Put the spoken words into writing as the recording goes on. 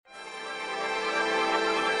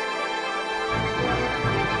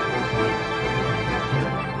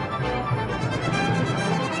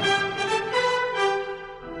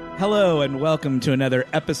Hello and welcome to another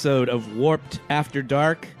episode of Warped After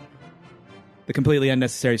Dark, the completely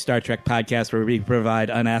unnecessary Star Trek podcast where we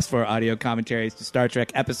provide unasked for audio commentaries to Star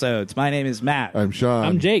Trek episodes. My name is Matt. I'm Sean.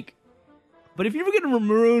 I'm Jake. But if you were going to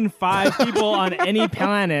maroon 5 people on any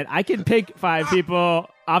planet, I could pick 5 people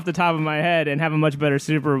off the top of my head and have a much better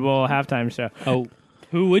Super Bowl halftime show. Oh,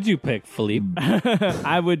 who would you pick, Philippe?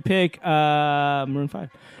 I would pick Maroon 5.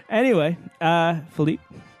 Anyway, Philippe.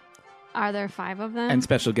 Are there 5 of them? And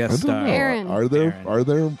special I guest don't star. know. Aaron. Are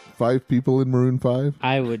there 5 people in Maroon 5?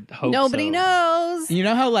 I would hope Nobody so. knows. You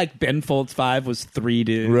know how like Ben Folds 5 was 3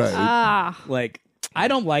 dudes? Right. Like, I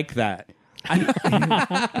don't like that.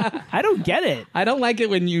 I don't get it. I don't like it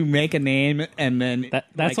when you make a name and then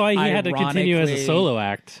That's like, why he had to continue as a ironically- solo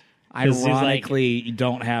act. 'Cause he's like- Ironically, you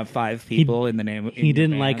don't have 5 people in the name. in He your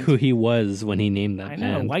didn't like band. who he was when he named that I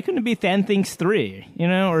know. band. Why couldn't it be Than Thinks 3,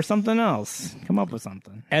 or something else? Come up with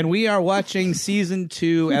something. And we are watching season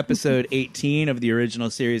 2, episode 18 of the original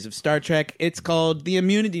series of Star Trek. It's called The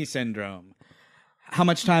Immunity Syndrome. How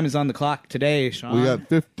much time is on the clock today, Sean? We got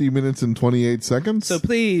 50 minutes and 28 seconds. So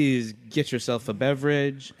please get yourself a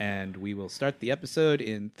beverage, and we will start the episode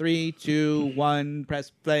in 3, 2, 1. Press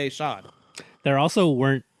play, Sean. There also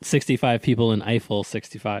weren't 65 people in Eiffel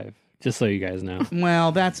 65, just so you guys know.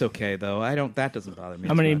 Well, that's okay though. That doesn't bother me.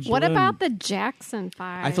 How too many- much. What about the Jackson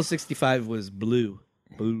 5? Eiffel 65 was blue.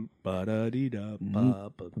 Blue, ba-da-dee-da,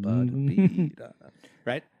 ba-ba-da-dee-da.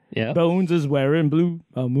 Right? Yeah. Bones is wearing blue.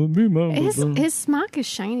 His smock is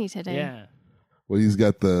shiny today. Yeah. well, he's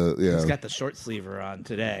got the He's got the short sleever on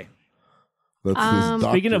today. That's his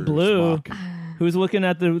Speaking of doctor blue, smock. who's looking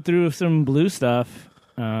at through some blue stuff?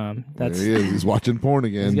 There That's he is. He's watching porn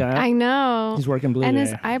again. he's got. I know. He's working blue And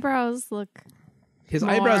today. his eyebrows look... His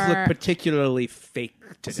eyebrows look More- particularly fake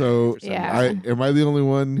today. So, for some Yeah. reason. am I the only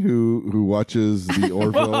one who watches the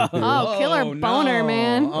Orville? Oh, killer no. boner,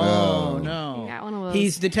 man. Oh, Oh. no. You got one of those.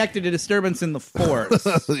 He's detected a disturbance in the force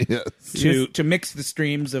Yes. to mix the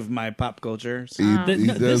streams of my pop culture. So- He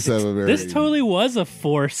does have a very... This totally was a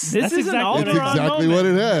force. This That's is an exactly, It's Alderaan exactly moment. what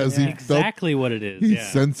it has. Yeah. He felt, exactly what it is. he Yeah.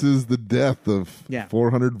 senses the death of Yeah.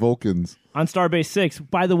 400 Vulcans. On Starbase 6.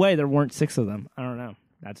 By the way, there weren't 6 of them. I don't know.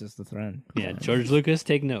 That's just the thread. Yeah, George Lucas,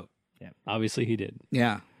 take note. Yeah. Obviously he did.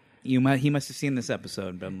 yeah. He must have seen this episode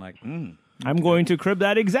and been like, I'm going to crib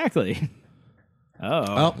that exactly. Oh.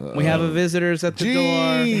 Oh, we have a visitors at the door.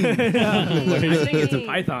 I think it's a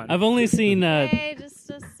python. I've only seen Hey, just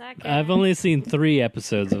a second. I've only seen 3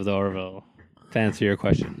 episodes of the Orville. To answer your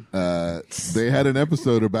question. They had an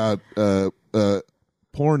episode about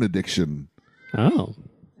porn addiction Oh.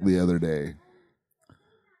 the other day.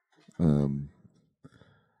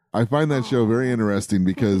 I find that show very interesting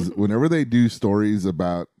because whenever they do stories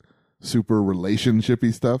about super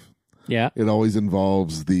relationshipy stuff, Yeah. it always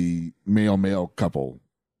involves the male Oh, couple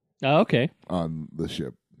okay. on the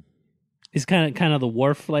ship. He's kind of the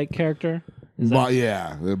Worf-like character. Well,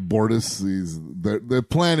 yeah, Bortus. The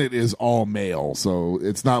planet is all male, so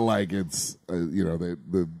it's not like it's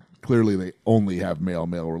clearly they only have male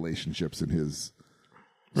relationships in his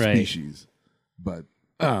Right. species, but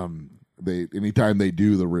they anytime they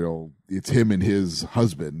do it's him and his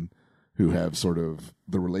husband who have sort of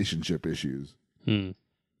the relationship issues.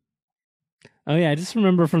 Oh yeah, I just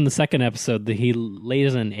remember from the second episode that he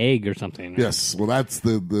lays an egg or something. Yes, well, that's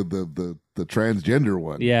the transgender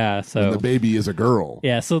one. Yeah. and So the baby is a girl.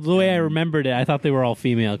 yeah. So the way I remembered it, I thought they were all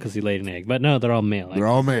female because he laid an egg, but no, they're all male. They're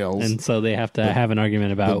all males. and so they have to have an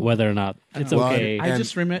argument about whether or not it's Well, okay. I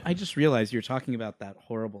just realized you're talking about that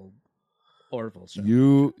horrible Orville show.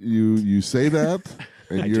 You say that,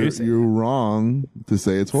 and you're wrong to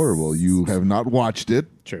say it's horrible. You have not watched it.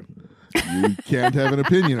 True. You can't have an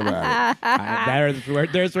opinion about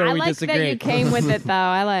it. There's where I we like disagree. that you came with it,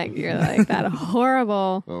 though. You're like that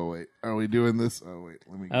horrible. Oh wait, are we doing this? Oh wait,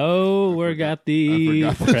 let me. Oh, we got the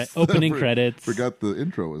I forgot this. opening I credents. Forgot the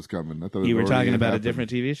intro was coming. I thought it You were already talking about happened. a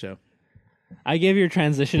different TV show. I gave your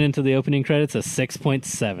transition into the opening credits a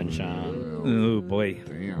 6.7, Sean. Oh boy.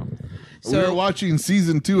 Damn. So- we are watching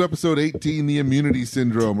season 2, episode 18, The Immunity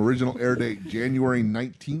Syndrome. Original air date January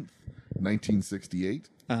 19th, 1968.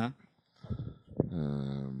 Uh-huh.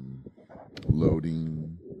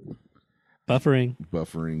 Loading, Buffering.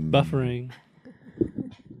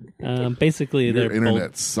 Basically, Your they're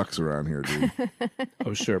internet sucks around here, dude.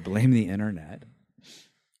 Oh sure, blame the internet.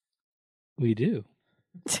 We do.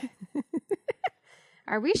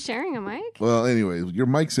 Are we sharing a mic? Well, anyways, your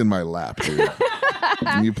mic's in my lap, dude.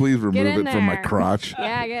 Can you please remove in it from my there. crotch?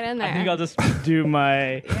 Yeah, get in there. I think I'll just do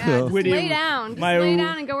my yeah, just witty- lay down. Just my- lay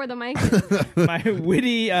down and go where the mic is. my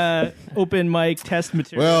witty open mic test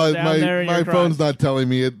material. Well, down there in my your phone's crotch. not telling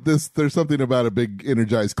me it. There's something about a big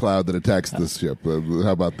energized cloud that attacks this ship.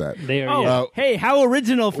 How about that? They are. Oh, yeah. hey, how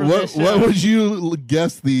original for What this what show. would you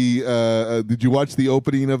guess the? Did you watch the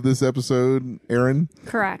opening of this episode, Aaron?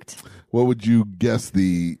 Correct. What would you guess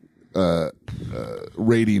the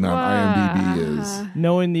rating on IMDb is?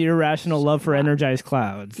 Knowing the irrational love for energized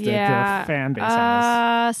clouds that Yeah. the fan base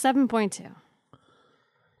has. 7.2.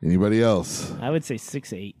 Anybody else? I would say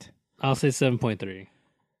 6.8. I'll say 7.3.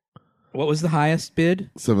 What was the highest bid?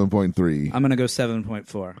 7.3. I'm gonna go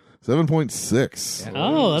 7.4. 7.6.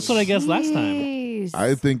 Oh, that's what I guessed last time. Jeez.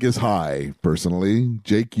 I think is high personally.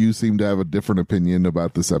 Jake, you seem to have a different opinion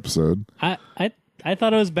about this episode. I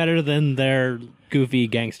thought it was better than their goofy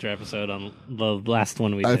gangster episode on the last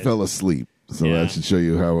one we did. I fell asleep, so Yeah. that should show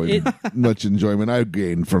you how much enjoyment I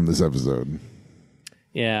gained from this episode.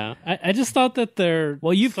 Yeah, I just thought that they're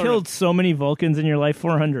Well, you've sort killed of- so many Vulcans in your life.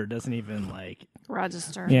 400 doesn't even like.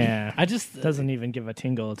 Register. Yeah, I just doesn't even give a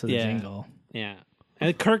tingle to the Yeah. jingle. yeah.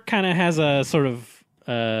 And Kirk kind of has a sort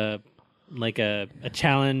of like a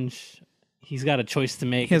challenge. He's got a choice to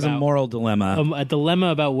make. He has a about- moral dilemma. a dilemma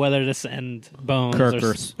about whether to send Bones Kirk or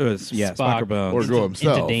or Spock or Bones. Or go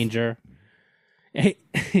himself. into danger.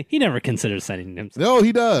 He never considers sending him. No,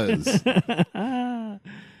 he does,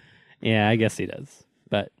 Yeah, I guess he does.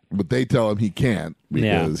 But but they tell him he can't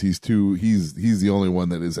because he's too. He's the only one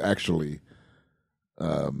that is actually,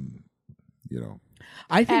 you know.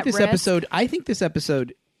 I think At this risk. episode. I think this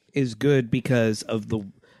episode is good because of the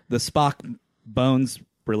Spock Bones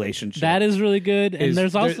relationship. that is really good. And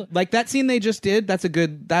there's also like that scene they just did. That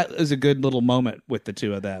is a good little moment with the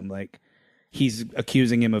two of them. Like he's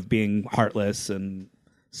accusing him of being heartless, and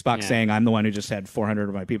Spock Yeah. saying, "I'm the one who just had 400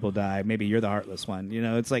 of my people die. Maybe you're the heartless one." You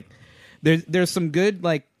know, it's like there's some good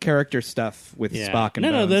like character stuff with yeah. Spock and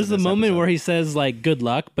no. Bones There's in the this moment episode. where he says like "good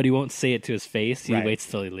luck," but he won't say it to his face. He Right. waits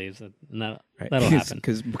till he leaves, and Right. that'll happen.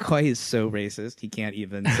 Because McCoy is so racist, he can't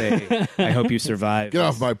even say, "I hope you survive." Get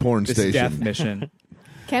off my porn this station. death mission.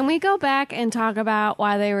 Can we go back and talk about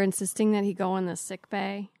why they were insisting that he go in the sick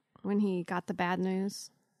bay when he got the bad news?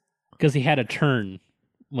 Because he had a turn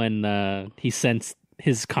when he sensed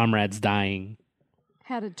his comrades dying.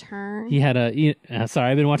 Had a turn. He had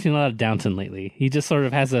sorry, I've been watching a lot of Downton lately. He just sort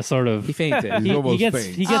of has a sort of He fainted. He's he almost gets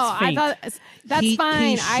faint. he gets oh, faint. I thought that's He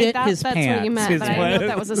fine. I shit thought his that's what you pants. meant, but I didn't know if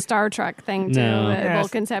that was a Star Trek thing too. No. that Yes.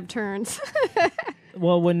 Vulcans have turns.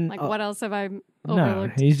 Well, when Like, what else have I no,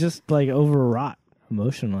 overlooked? he's just like overwrought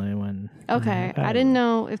emotionally. When Okay, I didn't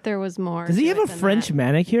know if there was more. does he to have it a than French that.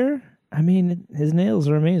 manicure? I mean, his nails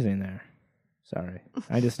are amazing there. Sorry,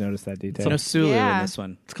 I just noticed that detail. No Sulu Yeah. in this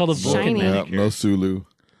one. It's called a Vulcan Shiny. Yeah, manicure. no Sulu.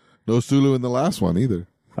 No Sulu in the last one either.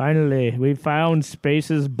 Finally, we found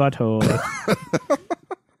Space's butthole.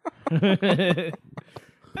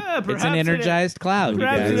 It's an energized cloud. you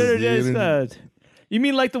Perhaps guys. an energized cloud. You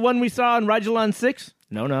mean like the one we saw in Rajalon 6?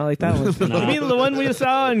 No, not like that one. No. You mean the one we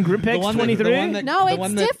saw in Gripex 23? No, the it's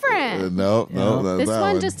one that- different. No, that's This that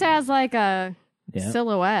one just has like a Yeah.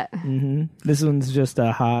 silhouette. hmm This one's just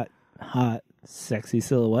a hot, sexy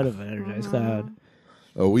silhouette of an energized cloud.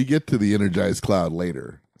 Oh, we get to the energized cloud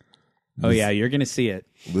later. Oh yeah, you're gonna see it.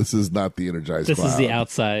 This is not the energized This cloud. is the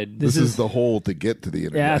outside. This is the hole to get to the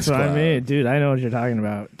energized Yeah, that's what cloud. I mean. Dude, I know what you're talking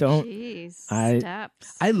about. Don't. Jeez,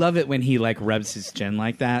 steps. I love it when he like rubs his chin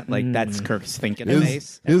like that. Like that's Kirk's thinking His,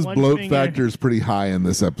 face. his one bloat finger. factor is pretty high in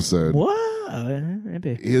this episode. What?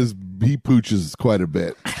 Maybe. He pooches quite a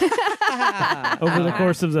bit. Over the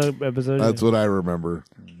course of the episode. That's what I remember.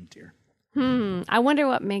 I wonder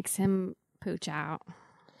what makes him pooch out.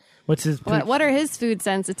 What's his. What are his food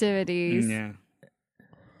sensitivities? Yeah.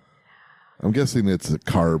 I'm guessing it's a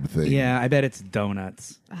carb thing. Yeah, I bet it's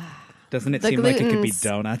donuts. Doesn't it The seem like it could be glutens.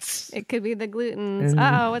 donuts? It could be the glutens.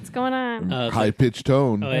 Uh-oh, what's going on? High pitched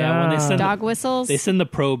tone. Oh yeah, when they send Dog whistles? they send the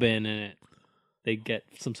probe in and they get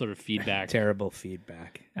some sort of feedback. Terrible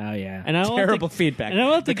feedback. Oh, yeah. And I want Terrible to- feedback. and I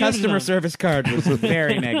want The to give customer them- service card was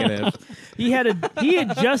very negative. He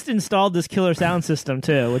had just installed this killer sound system,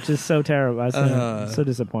 too, which is so terrible. I was so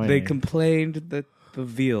disappointing. They complained that the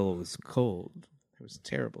veal was cold. It was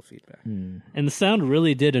terrible feedback. And the sound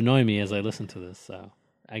really did annoy me as I listened to this. So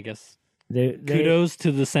I guess They- kudos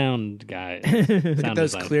to the sound guy. Look at Sound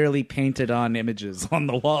those design. clearly painted on images on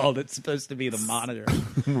the wall that's supposed to be the monitor.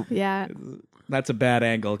 yeah. That's a bad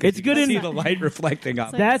angle. 'cause It's you good can in- see the light reflecting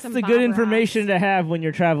off. like That's some the Bob good Ross. information to have when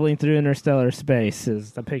you're traveling through interstellar space,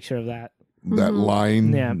 is the picture of that. that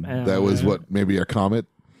line. Yeah, that was what, maybe a comet.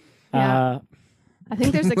 Yeah. I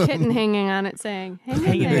think there's a kitten hanging on it saying,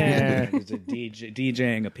 hang in there. there. There's a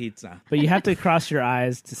DJing a pizza. But you have to cross your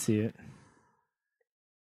eyes to see it.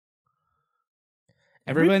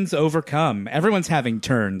 Everyone's overcome. Everyone's having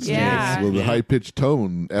turns. Yeah. Jace. Well, the high pitched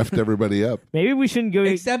tone effed everybody up. Maybe we shouldn't go.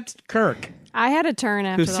 Except Kirk. I had a turn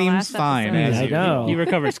after Who the seems last fine episode. as I you. know. He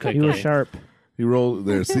recovers quickly. You were sharp. He rolled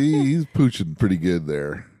there. See, he's pooching pretty good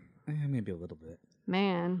there. Maybe a little bit.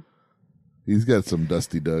 Man. He's got some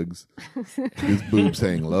dusty dugs. His boobs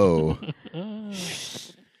hang low.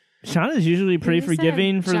 Shauna's usually pretty You said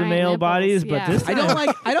forgiving for the giant male nipples, bodies, but yeah. this I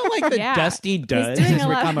don't like the Yeah. dusty does doing has a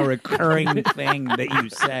lot. become a recurring thing that you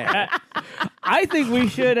say. I think we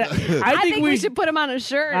should. I think we should put him on a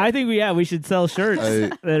shirt. I think we should sell shirts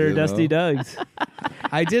that are you Dusty know. Dugs.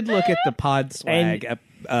 I did look at the Pod Swag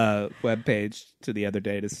webpage the other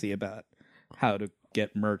day to see about how to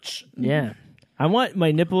get merch. Yeah. I want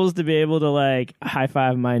my nipples to be able to like high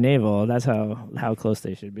five my navel. That's how close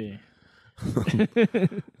they should be.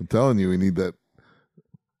 I'm telling you, we need that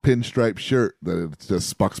pinstripe shirt that it's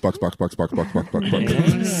just box.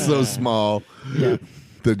 So small. Yeah.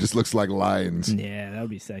 That just looks like lines. Yeah, that would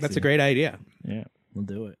be sexy. That's a great idea. Yeah, we'll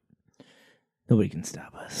do it. Nobody can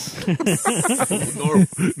stop us.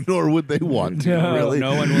 nor would they want to, really.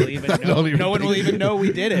 No one will even know. don't even No one will think- even know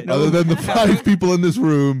we did it. Other than the 5 people in this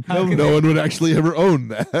room, no one would actually ever own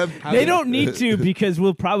that. They don't need to because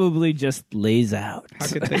we'll probably just laze out. How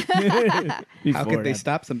could they, how could they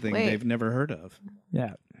stop something Wait. they've never heard of?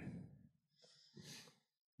 Yeah.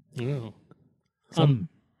 Oh. Some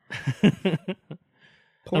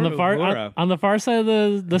On the far Laura. on the far side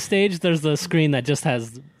of the stage, there's the screen that just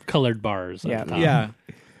has colored bars. Yeah. At the top. Yeah.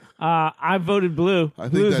 I voted blue. I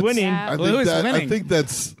think Blue's that's winning. Yeah. Blue is I winning. think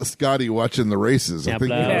that's Scotty watching the races. I Yeah, think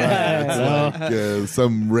blah, you're right. blah, It's like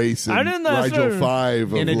some race in I didn't know, Rigel sir.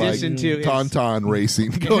 5 of In addition like to his- tauntaun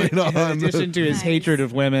racing going on. In addition to his Nice. hatred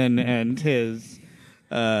of women and his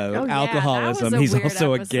yeah, that alcoholism, was a he's weird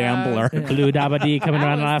also episode. a gambler. Blue Dabba Dee coming That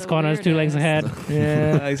around the was last the corner, 2 legs ahead.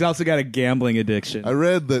 Yeah. He's also got a gambling addiction. I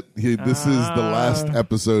read that this is the last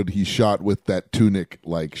episode he shot with that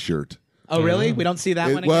tunic-like shirt. Oh, really? We don't see that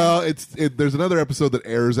one again? Well, there's another episode that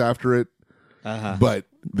airs after it, but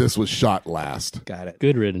this was shot last. Got it.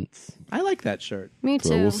 Good riddance. I like that shirt. Me too.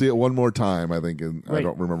 So we'll see it one more time, I think, and I Wait,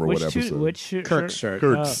 don't remember which what episode. Which shirt? Kirk's shirt.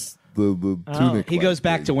 Kurt's the tunic. He goes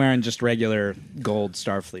back to wearing just regular gold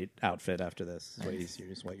Starfleet outfit after this.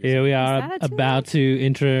 Is what you're Here saying. we that are a tunic? about to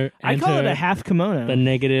enter I call it a half kimono. the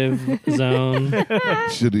negative zone.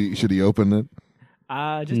 Should he open it?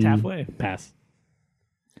 Just halfway. Pass.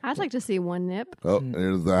 I'd like to see one nip. Oh,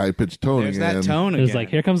 there's the high pitched tone There's again. that tone It was again. like,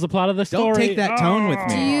 here comes the plot of the story. Don't take that tone with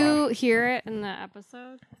Do me. you hear it in the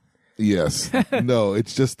episode? Yes. No,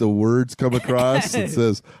 it's just the words come across. It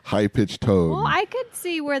says high pitched tone. Well, I could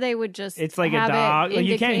see where they would just It's like a have dog. It Like,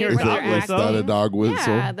 you can't hear a indicate dog what they're it's not a acting. dog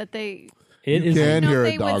whistle. Yeah, that they. It You is can know hear they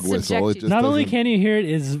a would dog whistle. It subject just you- not only doesn't- can you hear it,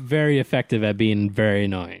 it's very effective at being very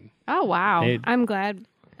annoying. Oh wow! They- I'm glad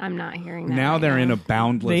I'm not hearing that. Now right they're now. in a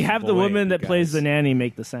boundless They have the void, woman that you plays guys. the nanny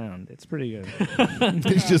make the sound. It's pretty good.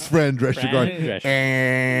 It's just Fran Drescher going. Drescher.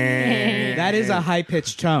 That is a high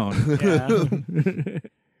pitched tone.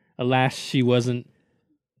 Alas, she wasn't.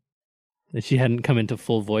 That she hadn't come into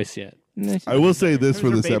full voice yet. I will say this for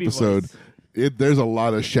There's her this baby episode. voice. There's a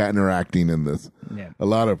lot of Shatner acting in this. Yeah. A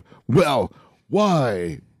lot of, well,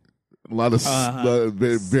 why? A lot of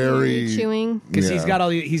very chewing. Because Yeah. he's got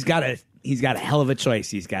a hell of a choice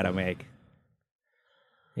he's got to make.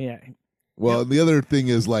 Yeah. Well, the other thing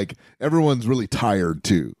is like everyone's really tired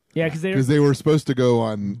too Yeah, because because they were supposed to go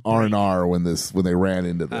on R&R when they ran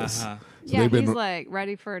into this. Uh-huh. So Yeah, they've been he's like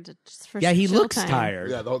ready for Yeah, he chill looks time.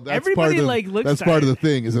 tired. yeah, that's Everybody, part of, like, looks that's part of the tired.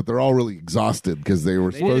 thing is that they're all really exhausted because they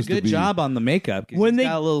were They did a supposed to good be. job on the makeup. 'Cause When he's they-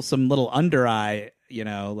 got some little under eye,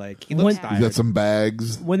 like he looks When- He's tired. got some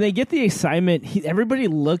bags. when they get the assignment, everybody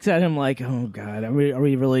looks at him like, "Oh God, are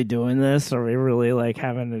we really doing this? Are we really like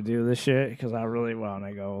having to do this shit?" Because I really want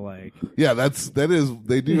to go like, Yeah,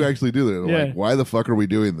 they do actually do that. They're Yeah. Like, why the fuck are we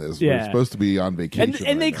doing this? We're Yeah. supposed to be on vacation.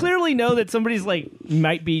 and they right now. clearly know that somebody's like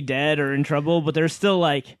might be dead or in trouble, but they're still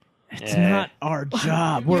like, "It's not our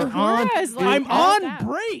job. We're on. Uhura's, like, I'm passed on out.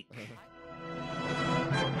 break."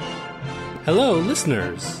 Hello,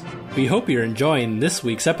 listeners. We hope you're enjoying this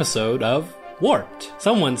week's episode of Warped.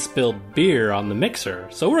 Someone spilled beer on the mixer,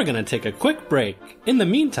 so we're going to take a quick break. In the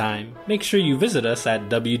meantime, make sure you visit us at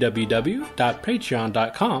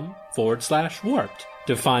www.patreon.com/warped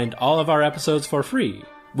to find all of our episodes for free.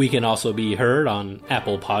 We can also be heard on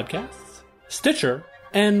Apple Podcasts, Stitcher,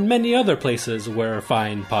 and many other places where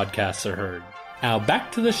fine podcasts are heard. Now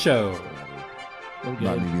back to the show.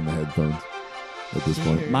 not needing the headphones at this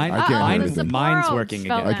point. Mine, I can't hear mine- anything. mine's Sapporo working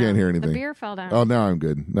fell again. I can't hear down. anything. The beer fell down. Oh, now I'm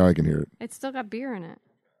good. Now I can hear it. It's still got beer in it.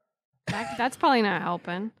 That's probably not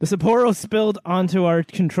helping. The Sapporo spilled onto our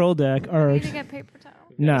control deck. We Or need to get paper towel.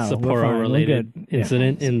 no, we're fine. We're Sapporo-related good. Yeah.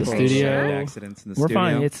 incident in the Sure. studio. Accidents in the We're studio.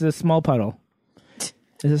 fine. It's a small puddle.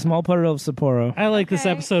 It's a small puddle of Sapporo. I like this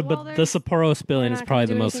Okay, episode, well, but the Sapporo spilling we're is not probably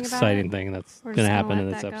gonna the do most anything about exciting it. thing that's We're going to just happen gonna in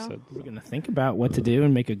let this that go. episode. We're gonna think about what to do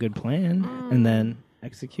and make a good plan, and then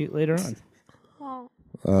execute later on. Well,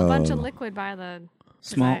 a bunch Uh, of liquid by the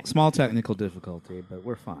Small technical difficulty, but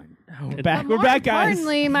we're fine. We're back. But We're back, guys.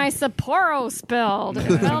 Importantly, my Sapporo spilled.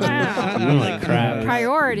 It fell down. Holy crap.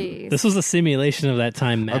 Priorities. This was a simulation of that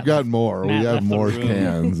time Matt I've got more. Matt We have left the more room.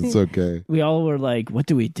 cans. It's okay. We all were like, "What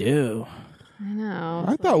do we do?" I know.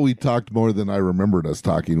 I thought we talked more than I remembered us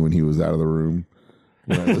talking when he was out of the room.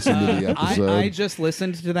 When I listened to the episode. I just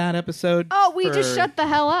listened to that episode. Oh, we just for- shut the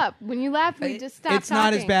hell up. When you left, we just stopped It's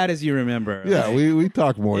not as talking. bad as you remember. yeah, we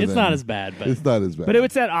talk more. It's than, not as bad, but It's not as bad. But it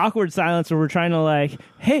was that awkward silence where we're trying to like,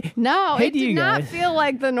 "Hey, No, Hey it to did you not guys. feel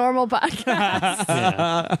like the normal podcast.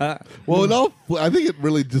 well, it all. I think it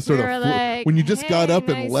really just sort We of were like, when you just got "Hey, up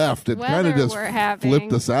and nice left. It kind of weather just we're having."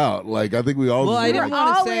 flipped us out. Like I think we all. Well, I were didn't We're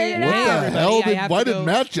want all to say, weirded hey, what out. the everybody, hell I did? have Why to did go-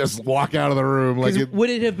 Matt just walk out of the room? Like 'Cause it, would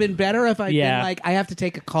it have been better if I'd Yeah. been like, I have to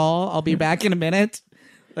take a call. I'll be back in a minute.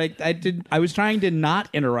 Like I did. I was trying to not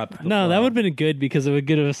interrupt. no, that before. would have been good because it would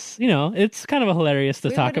give us, it's kind of hilarious to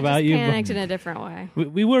We talk would've about just you. panicked in a different way.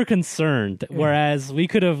 We were concerned, whereas we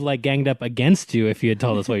could have like ganged up against you if you had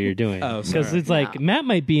told us what you're doing. Oh, because sorry. it's like Matt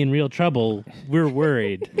might be in real trouble. We're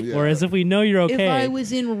worried. Yeah. Whereas if we know you're If okay, I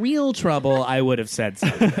was in real trouble, I would have said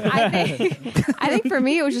something. I think for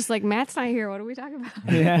me, it was just like, Matt's not here. What are we talking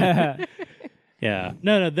about? yeah." yeah,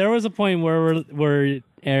 no. There was a point where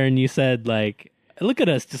Aaron, you said like, "Look at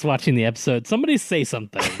us just watching the episode. Somebody say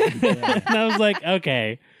something." And I was like,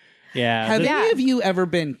 okay, yeah. Have Yeah. any of you ever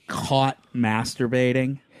been caught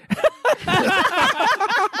masturbating?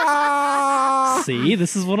 See,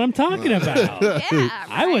 this is what I'm talking about. Yeah,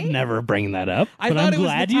 I would right? never bring that up, I but thought I'm it was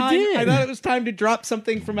glad the you time, did. I thought it was time to drop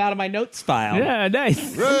something from out of my notes file. Yeah,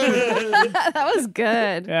 nice. That was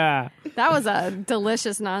good. Yeah. That was a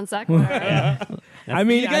delicious non sequitur. I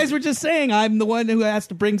mean, You guys were just saying I'm the one who has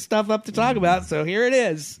to bring stuff up to talk about, so here it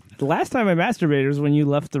is. the last time I masturbated was when you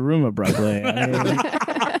left the room abruptly. I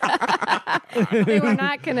mean, They were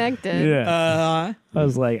not connected. yeah. I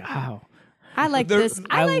was like, "Wow." I like this.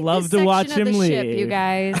 I I like love this to section watch of the him ship, leave. you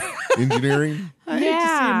guys. engineering.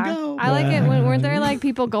 Yeah, I like it when weren't there like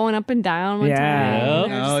people going up and down one Yeah. time? Yep.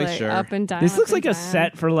 They're just, Oh, like, sure. up and down. This up looks and like a down.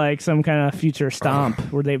 set for like some kind of future stomp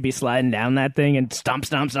where they'd be sliding down that thing and stomp,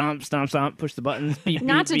 stomp, stomp, stomp, stomp, push the buttons, beep,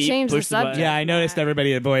 Not beep, to beep, change the push button. subject. Yeah, I noticed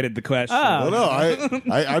everybody avoided the question. Oh. Well, no,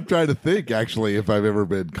 I'm trying to think actually if I've ever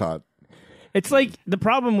been caught. It's like the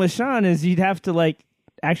problem with Sean is you'd have to like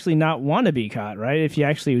actually not want to be caught, right? If you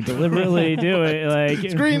actually deliberately do it, like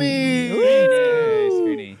Screeny.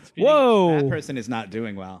 Screeny. Whoa. That person is not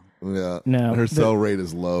doing well. Yeah. No. Her cell rate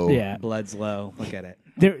is low. Yeah, Blood's low. Look at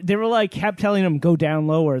it. they were like kept telling him go down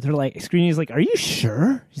lower. They're like, Screeny's like, "Are you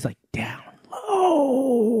sure?" He's like, "Down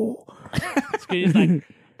low." He's like,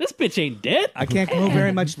 this bitch ain't dead. I can't go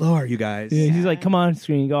very much lower, you guys. Yeah, he's like, "Come on,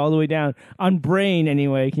 Screeny, go all the way down on Brain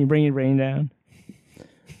anyway. Can you bring your brain down?"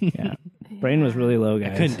 Yeah, Brain was really low,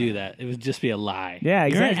 guys. Couldn't do that. It would just be a lie. Yeah,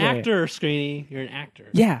 You're exactly. an actor, Screeny. You're an actor.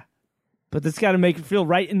 Yeah, but it's got to make it feel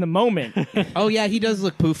right in the moment. Oh, yeah, he does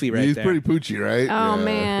look poofy right He's there. pretty poochy, right? Oh Yeah.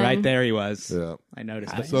 man, Right there he was. Yeah. I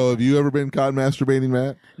noticed it. So, have you ever been caught masturbating,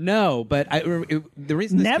 Matt? No, but the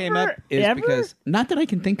reason this came Never, up is ever? because, not that I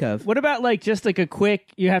can think of. What about like just like a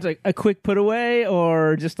quick? You have to a quick put away,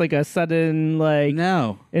 or just like a sudden like?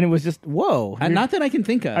 No. And it was just whoa. Not that I can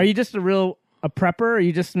think of. Are you just a prepper? Or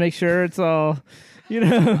you just make sure it's all, you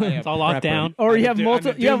know? It's all locked down. Or you I'm have a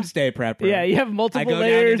multiple. I'm a doomsday prepper. Yeah, you have I multiple go down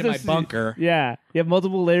layers into of my bunker. Yeah, you have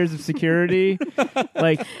multiple layers of security.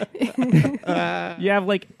 Like you have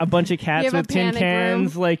like a bunch of cats You have a with tin panic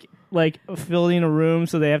cans, like filling a room,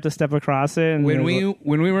 so they have to step across it. And When there's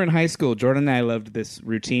we were in high school, Jordan and I loved this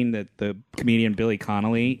routine that the comedian Billy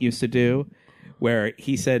Connolly used to do, where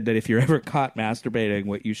he said that if you're ever caught masturbating,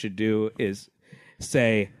 what you should do is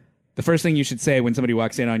say, the first thing you should say when somebody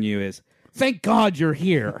walks in on you is, "Thank God you're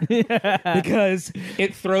here," because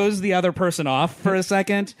it throws the other person off for a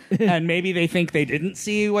second, and maybe they think they didn't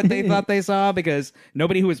see what they thought they saw, because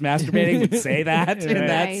nobody who was masturbating would say that in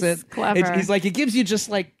that Nice. sense. Clever. He's like, it gives you just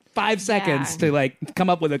like 5 seconds to like come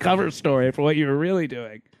up with a cover story for what you were really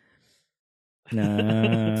doing.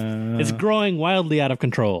 It's growing wildly out of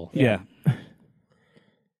control. Yeah.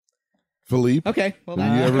 Philippe, Okay. Well,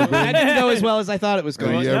 have you ever been? that didn't go as well as I thought it was Have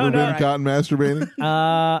going. you ever no, been caught masturbating?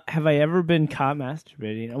 Have I ever been caught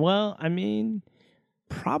masturbating? Well, I mean,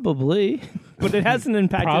 probably, but it hasn't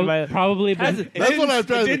impacted my. Probably, but That's what I'm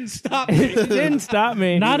trying It to. didn't stop me. It didn't stop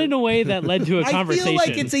me. not in a way that led to a I conversation. feel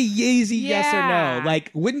like it's a yeasy yes or Yeah. no.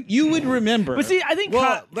 Like, wouldn't you would remember? But see, I think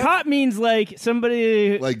Well, caught means like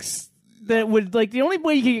somebody Like, that would like the only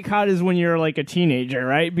way you can get caught is when you're like a teenager,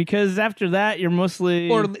 right? Because after that, you're mostly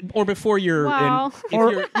or before you're Well.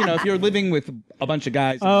 if you're living with a bunch of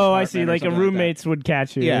guys. in an Oh, I see. apartment or Like a something roommates would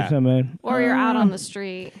catch you Yeah. or something. Or you're out on the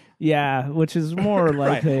street. Yeah, which is more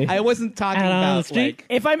like Right. I wasn't talking Out on about the street? like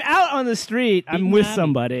if I'm out on the street, I'm Being with happy.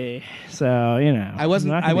 somebody. So you know, I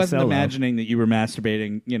wasn't I'm not gonna be solo. imagining that you were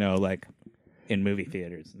masturbating, like in movie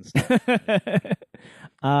theaters and stuff.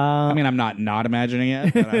 I mean, I'm not imagining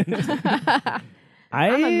it. But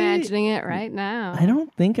I'm imagining it right now. I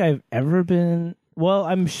don't think I've ever been. Well,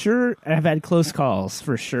 I'm sure I've had close calls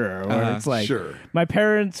for sure. Where it's like sure. my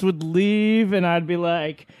parents would leave, and I'd be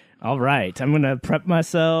like, "All right, I'm gonna prep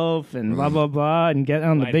myself and blah blah blah, and get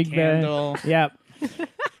on the Light a big bed. candle. Yep,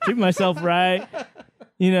 treat myself right.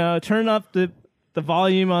 Turn up the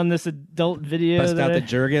volume on this adult video. bust that out I- the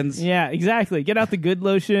Jergens. Yeah, exactly. Get out the good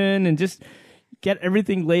lotion and just get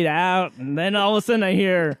everything laid out, and then all of a sudden I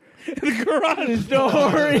hear the garage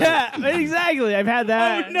door. Yeah, exactly. I've had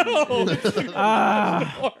that. No,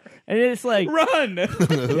 And it's like, run!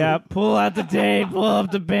 yeah, pull out the tape, pull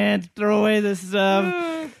up the band, throw away the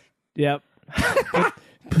stuff. Yep.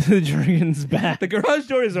 Put the Jergens back. The garage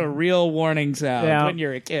door is a real warning sound Yeah. when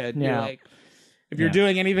you're a kid. You're Yeah. like, if you're Yeah.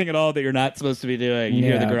 doing anything at all that you're not supposed to be doing, you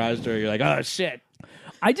hear the Yeah. garage door. You're like, oh shit.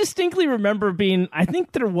 I distinctly remember I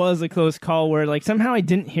think there was a close call where like somehow I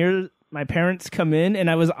didn't hear my parents come in and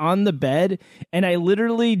I was on the bed and I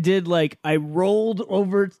literally did like, I rolled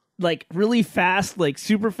over like really fast, like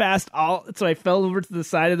super fast. So I fell over to the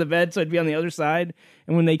side of the bed so I'd be on the other side.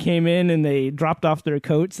 And when they came in and they dropped off their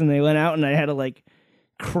coats and they went out and I had to like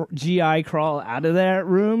GI crawl out of that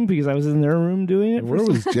room because I was in their room doing it. Where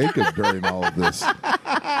was Jacob during all of this?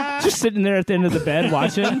 Just sitting there at the end of the bed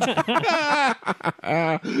watching.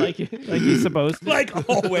 like he's supposed to. Like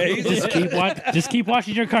always. Just keep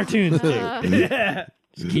watching your cartoons, dude.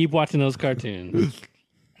 Just keep watching those cartoons.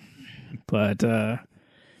 But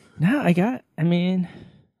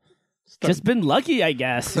just been lucky, I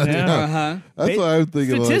guess. You know? Uh-huh. That's what I'm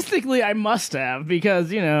thinking. Like, Statistically, I must have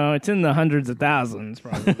because it's in the hundreds of thousands,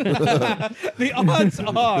 probably. The odds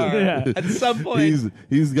are Yeah. at some point.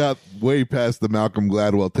 he's got way past the Malcolm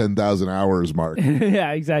Gladwell 10,000 hours mark.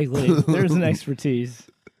 Yeah, exactly. There's an expertise.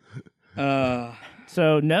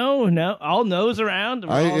 So no, all no's around.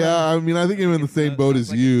 We're all I think I'm in the same boat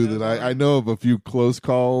as you. That I know of a few close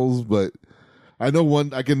calls, but I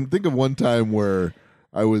can think of one time where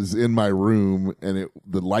I was in my room and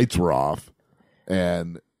the lights were off,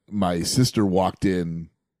 and my sister walked in,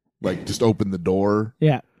 like just opened the door,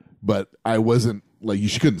 Yeah. but I wasn't like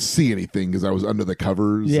she couldn't see anything because I was under the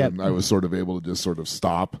covers, Yeah. and I was sort of able to just sort of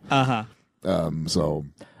stop. So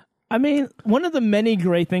I mean, one of the many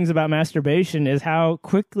great things about masturbation is how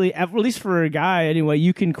quickly, at least for a guy anyway,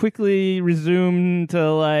 you can quickly resume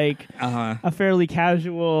to like a fairly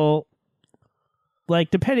casual, like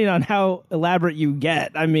depending on how elaborate you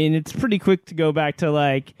get. I mean, it's pretty quick to go back to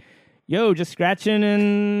like, yo, just scratching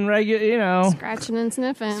and Scratching and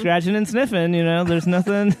sniffing. scratching and sniffing. There's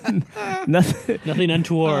nothing, nothing, Nothing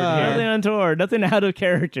untoward nothing here. untoward, nothing out of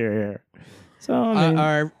character here. So I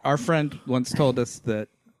mean, Our friend once told us that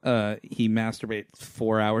he masturbates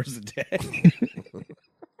 4 hours a day.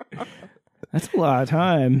 that's a lot of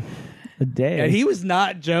time a day. And he was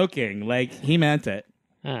not joking. Like, he meant it.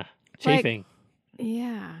 Chafing.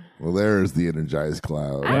 Yeah. well, there's the energized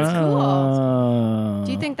cloud. That's cool. Oh.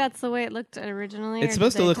 Do you think that's the way it looked originally? It's or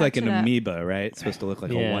supposed did to they look like touch an it up? amoeba, right? It's supposed to look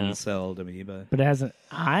like a Yeah. one-celled amoeba. But it hasn't.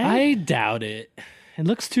 I doubt it. It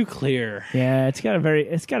looks too clear. Yeah, it's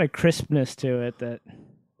got a crispness to it that.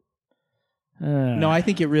 No, I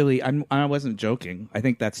think it really. I wasn't joking. I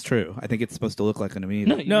think that's true. I think it's supposed to look like an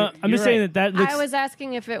amoeba. No, I'm just saying that looks. I was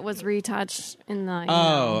asking if it was retouched in the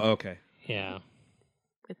Okay. Yeah.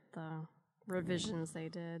 with the revisions they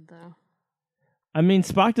did though. I mean,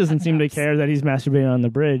 Spock doesn't seem to care that he's masturbating on the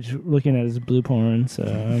bridge, looking at his blue porn. So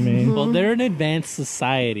I mean, Well, they're an advanced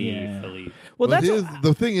society, Yeah. Philippe. well, But that's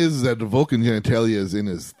the thing is that the Vulcan genitalia is in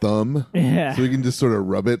his thumb, yeah. so he can just sort of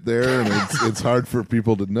rub it there, and it's hard for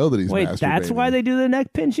people to know that he's Wait, masturbating. that's why they do the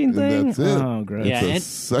neck pinching And thing. that's it. Oh, gross. Yeah, It's a and-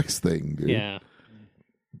 sex thing, dude. Yeah.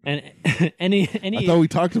 And any I thought we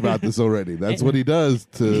talked about this already. That's what he does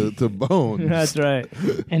to Bones. That's right.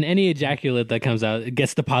 and any ejaculate that comes out, it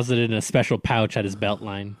gets deposited in a special pouch at his belt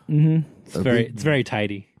line. It's very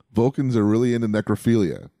tidy. Vulcans are really into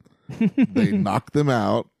necrophilia. They knock them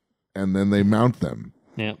out and then they mount them.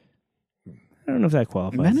 Yeah. I don't know if that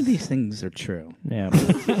qualifies. None of these things are true. Yeah.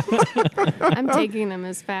 I'm taking them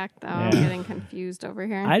as fact, though. I'm getting confused over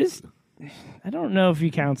here. I don't know if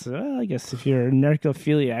he counts. Well, I guess if you're a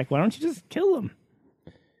necrophiliac, why don't you just kill them?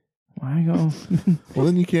 Why go? Well,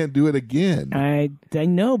 then you can't do it again. I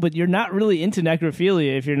know, but you're not really into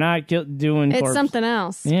necrophilia if you're not doing. It's corpse. something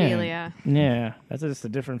else. Yeah. Philia. Yeah, that's just a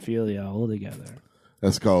different philia altogether.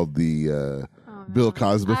 That's called the Bill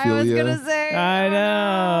Cosby I was philia. gonna say. I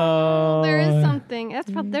know. There is something.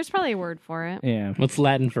 There's probably a word for it. Yeah. What's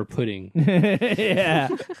Latin for pudding? Yeah.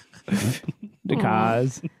 The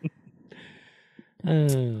cause.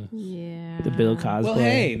 Yeah. The Bill Cosby. Well,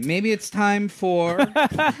 hey, maybe it's time for On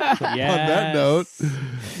that note,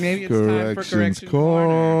 maybe it's time for Corrections correction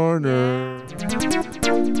corner.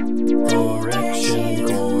 Correction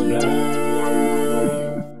corner.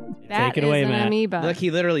 That Take it away, is an Matt. amoeba. Look,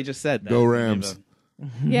 he literally just said that. Go Rams.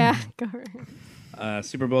 Yeah. Go Rams.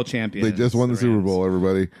 Super Bowl champions. They just won the Super Rams. Bowl,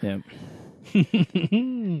 everybody. Yeah.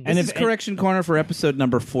 This is correction corner for episode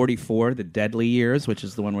number 44, the Deadly Years, which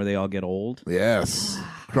is the one where they all get old. Yes.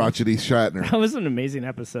 Crotchety Shatner. That was an amazing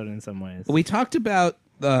episode in some ways. We talked about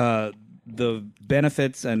the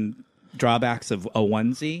benefits and drawbacks of a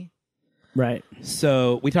onesie. Right.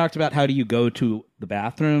 So we talked about how do you go to the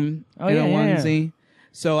bathroom in a yeah. onesie.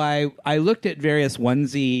 So I looked at various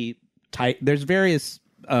onesie type. There's various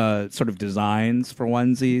sort of designs for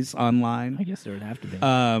onesies online. I guess there would have to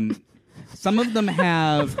be. Some of them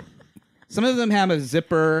have a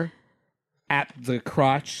zipper at the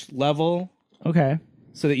crotch level, Okay.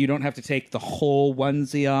 so that you don't have to take the whole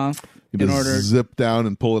onesie off You in just order. zip down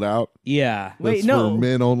and pull it out. Yeah. Wait, That's no. for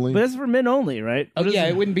men only. But that's for men only, right? Oh, What is yeah, it?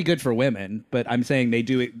 it wouldn't be good for women, but I'm saying they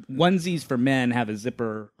do it. Onesies for men have a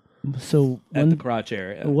zipper So at the crotch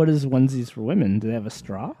area. what is onesies for women? Do they have a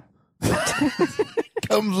straw?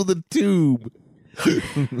 Comes with a tube.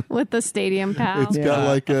 With the stadium pal. It's got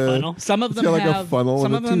like a funnel? Some of It's them got like a have funnel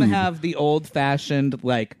some and of a them tube. have the old fashioned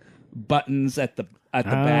like buttons at the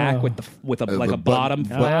back with a like the a bottom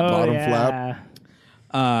button- flap. bottom yeah.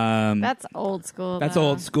 flap. That's old school. That's though.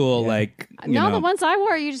 old school, like you No, know. the ones I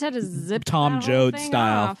wore, you just had to zip Tom that whole Joad thing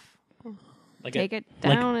style. off. Like Take it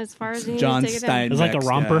down as far as you John need to take it down. It's like a Steinbeck's,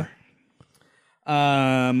 romper.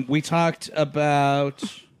 yeah. We talked about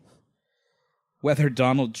whether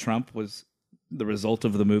Donald Trump was the result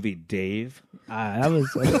of the movie Dave.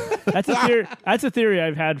 That's a theory. That's a theory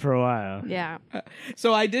I've had for a while. Yeah.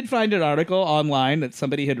 So I did find an article online that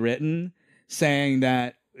somebody had written saying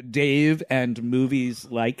that Dave and movies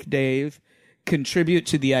like Dave contribute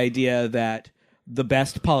to the idea that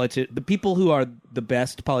the people who are the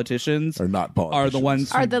best politicians Are not politicians. are the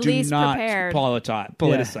ones who Are the do least not prepared.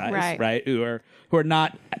 politicize, Right. Who are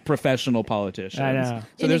not professional politicians. I know.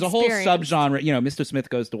 So there's a whole Inexperienced. subgenre. You know, Mr. Smith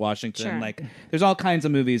Goes to Washington. Sure. Like, there's all kinds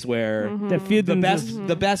of movies where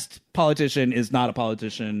the best politician is not a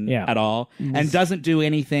politician Yeah. at all and doesn't do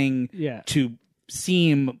anything Yeah. to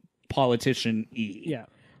seem politician-y. Yeah.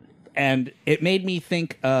 And it made me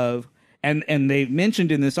think of and they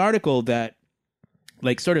mentioned in this article that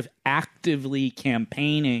like sort of actively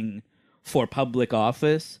campaigning for public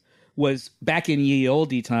office was back in ye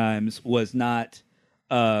olde times was not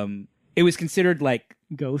it was considered like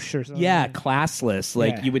Gauche or something. classless,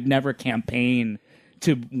 like Yeah. you would never campaign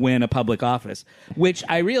to win a public office, which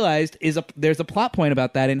I realized there's a plot point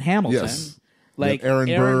about that in Hamilton. Yes. Like That Aaron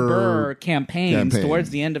Burr Burr campaigns campaign. towards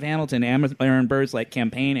the end of Hamilton. Aaron Burr's like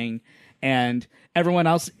campaigning, and everyone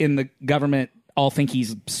else in the government all think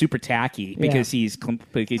he's super tacky because he's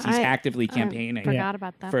actively campaigning Forgot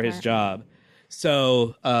about that for his part. job.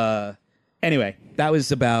 So anyway, that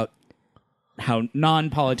was about how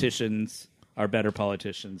non-politicians are better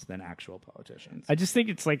politicians than actual politicians. I just think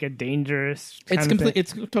it's like a dangerous. It's kind of complete. thing.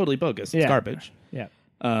 It's totally bogus. It's Yeah. garbage. Yeah.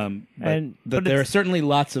 But there are certainly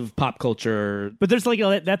lots of pop culture. But there's like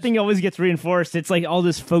that thing always gets reinforced. It's like all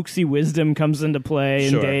this folksy wisdom comes into play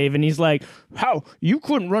in Sure. Dave, and he's like, "How you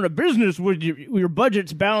couldn't run a business with your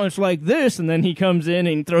budget's balanced like this?" And then he comes in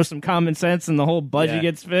and throws some common sense, and the whole budget Yeah.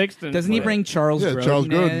 gets fixed. And Doesn't he bring Charles Yeah, Grodin Charles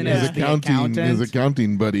in Grodin, as his the accounting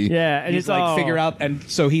accountant? buddy. Yeah, and He's it's like all, figure out, and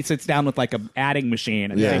so he sits down with like a adding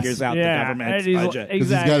machine and Yes. figures out the government's and he's like- budget. Because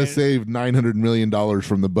he's got to save $900 million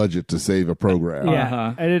from the budget to save a program. Yeah,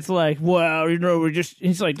 Uh-huh. and it's like, well, we're just.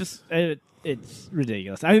 He's like, it's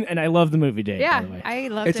ridiculous. I love the movie Dave. Yeah, by the way. I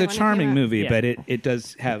loved It's it a when it charming came out. movie, Yeah. but it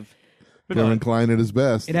does have Kevin Kline at his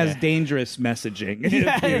best. It has dangerous messaging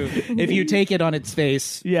if you take it on its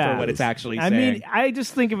face for what it's actually saying. I mean, I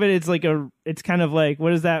just think of it as like it's kind of like,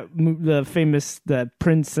 what is that, the famous, the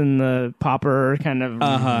Prince and the Pauper kind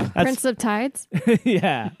of. Prince of Tides.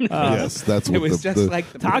 Yeah. Yes, that's what it was just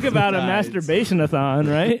like the talk about a masturbation-a-thon,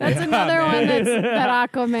 right? That's another one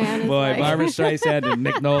that Aquaman is Boy, like. Barbara Streisand and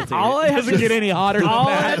Nick Nolte. All I have doesn't get any hotter than all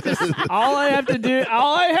that. all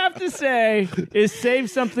I have to say is save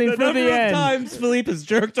something for the end. Times Philippe has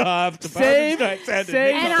jerked off to Save- Barbra Streisand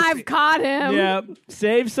save- And I've caught him. Yeah,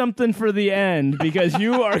 save something for the end because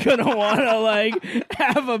you are gonna want to like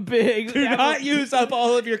have a big. Do not use up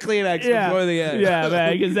all of your Kleenex before the end. Yeah,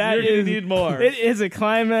 man, because that You're gonna is need more. It is a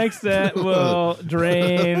climax that will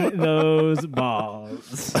drain those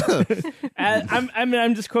balls.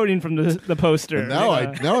 I'm just quoting from the poster. Now I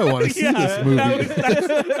want to see this movie.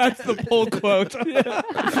 That's the full quote.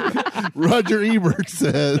 Roger Ebert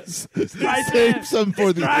says, "Save some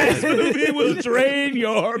for the This end." movie will drain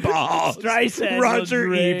your balls. Streisand will Roger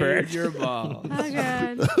drain Ebert. your balls. Oh,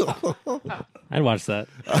 God. I'd watch that.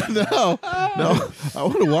 No, I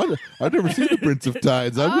want to watch it. I've never seen The Prince of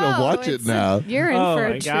Tides. I'm going to watch it now. You're in Oh for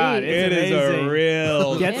my a God, treat. It is amazing. a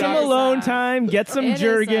real. Get It some is, alone time. Get some it is,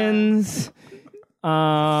 Jergens.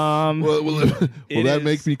 Will It that is-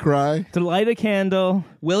 make me cry? To light a candle.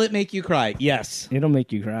 Will it make you cry? Yes. It'll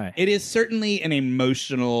make you cry. It is certainly an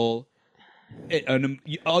emotional.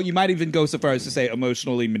 You might even go so far as to say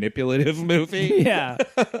emotionally manipulative movie. Yeah.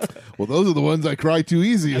 Well, those are the ones I cry too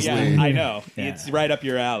easily. Yeah, I know. It's right up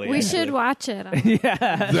your alley. We actually. should watch it.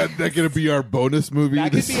 That going to be our bonus movie?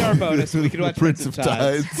 That could be our bonus. We could watch Prince of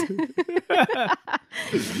Tides.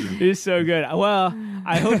 It's so good. Well,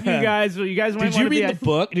 I hope you guys might Did you wanna read the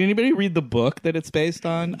book? Did anybody read the book that it's based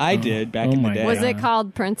on? I did back Oh in the my day. God. Was it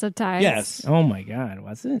called Prince of Tides? Yes. Oh my God,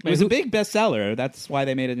 was it? It was a big bestseller. That's why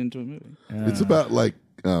they made it into a movie. It's about like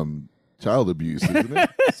child abuse, isn't it?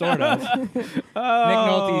 Sort of.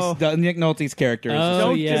 Nick Nolte's character is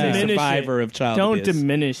Oh, a yeah. survivor of child Don't abuse.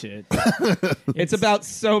 diminish it. It's about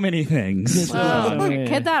so many things. Oh, Yeah.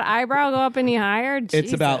 could that eyebrow go up any higher?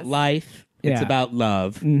 It's about Jesus. life. It's Yeah. about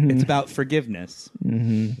love. Mm-hmm. It's about forgiveness.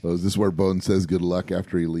 Oh, is this where Bone says good luck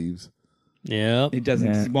after he leaves? Yep. He doesn't.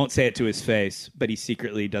 Yeah. He won't say it to his face, but he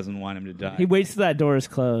secretly doesn't want him to die. He waits till that door is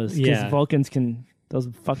closed because Yeah. those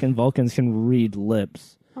fucking Vulcans can read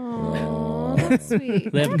lips. Oh, that's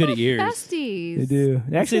sweet. They have good ears. Besties.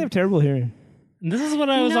 They actually have terrible hearing. This is what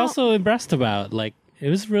I was No. also impressed about. Like, it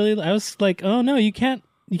was really, I was like, oh no, you can't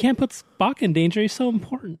put Spock in danger. He's so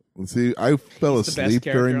important. See, I fell He's the best asleep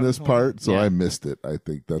character during on this the part, so Yeah. I missed it. I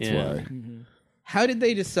think that's Yeah. why. How did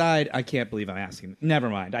they decide? I can't believe I'm asking. Never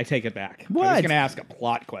mind. I take it back. I was What? going to ask a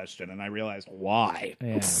plot question, and I realized why.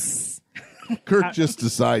 Yeah. Kirk just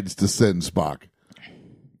decides to send Spock.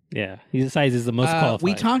 Yeah, he decides he's the most qualified.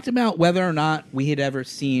 We talked about whether or not we had ever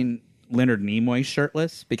seen Leonard Nimoy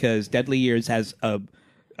shirtless, because Deadly Years has a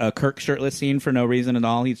Kirk shirtless scene for no reason at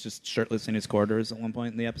all. He's just shirtless in his quarters at one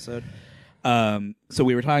point in the episode. So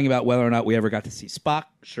we were talking about whether or not we ever got to see Spock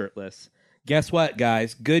shirtless. Guess what,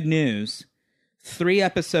 guys? Good news. 3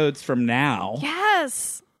 episodes from now,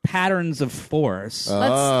 Yes. Patterns of Force.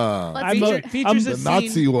 Let's features the a Nazi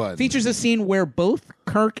scene, one. Features a scene where both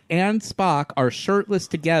Kirk and Spock are shirtless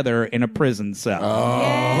together in a prison cell,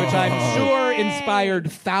 which I'm sure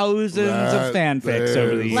inspired thousands of fanfics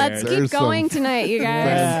over the years. Let's keep There's going some tonight, you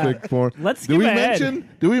guys. Fanfic form. Let's do skip we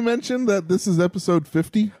ahead. mention that this is episode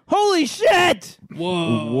 50? Holy shit!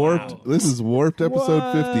 Whoa. Warped. This is Warped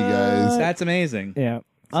episode 50, guys. That's amazing. Yeah.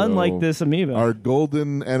 Unlike this amoeba. Our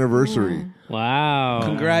golden anniversary. Wow.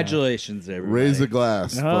 Congratulations, everybody. Raise a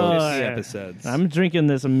glass, Oh, folks. 50 yeah. episodes. I'm drinking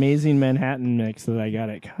this amazing Manhattan mix that I got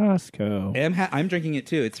at Costco. I'm drinking it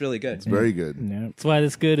too. It's really good. Very good. Yeah. That's why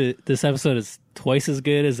this episode is twice as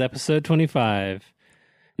good as episode 25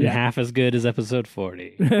 and half as good as episode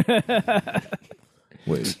 40.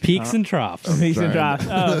 Wait. Peaks and troughs. Peaks and Sorry. drops.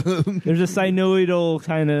 Oh, there's a sinusoidal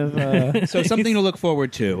kind of. So something to look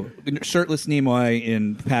forward to. Shirtless Nimoy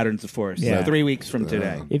in Patterns of Force. Yeah. 3 weeks from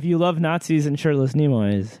today. If you love Nazis and shirtless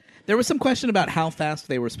Nimoys. There was some question about how fast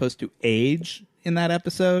they were supposed to age in that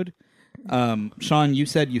episode. Sean, you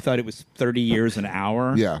said you thought it was 30 years an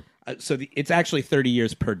hour. Yeah. So it's actually 30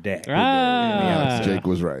 years per day. Ah. Jake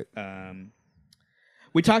was right.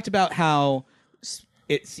 We talked about how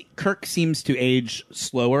Kirk seems to age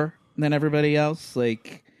slower than everybody else,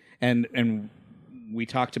 and we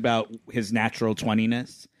talked about his natural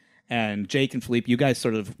 20ness. And Jake and Philippe, you guys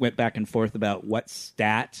sort of went back and forth about what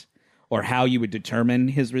stat or how you would determine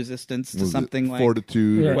his resistance to Was it something like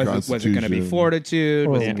fortitude or was it going to be constitution? fortitude?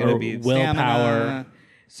 Was it going to Or be willpower? stamina?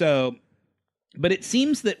 So But it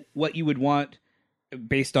seems that what you would want,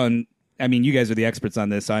 based on, I mean, you guys are the experts on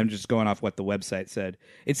this, so I'm just going off what the website said.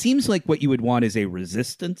 It seems like what you would want is a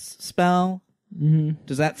resistance spell. Mm-hmm.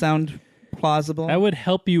 Does that sound plausible? I would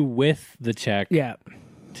help you with the check Yeah.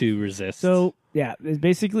 to resist. So, yeah, it's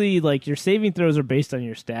basically like your saving throws are based on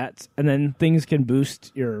your stats, and then things can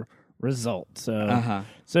boost your result. So,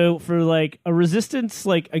 so for like a resistance,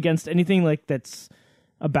 like against anything like that's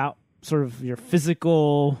about sort of your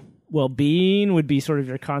physical well-being would be sort of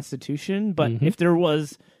your constitution. But if there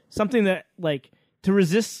was something that like to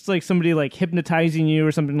resist like somebody like hypnotizing you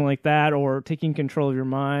or something like that, or taking control of your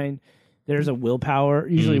mind, there's a willpower,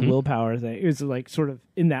 usually willpower thing. It's like sort of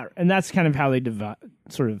in that, and that's kind of how they divide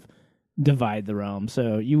the realm.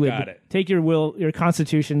 So you would take your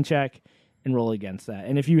constitution check and roll against that.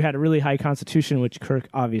 And if you had a really high constitution, which Kirk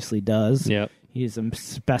obviously does, he's a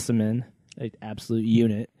specimen, an absolute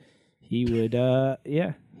unit. He would,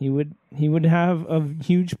 he would have a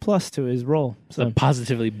huge plus to his roll. So a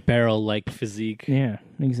positively barrel-like physique. Yeah,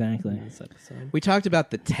 exactly. We talked about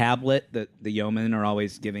the tablet that the yeomen are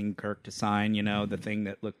always giving Kirk to sign, you know, the thing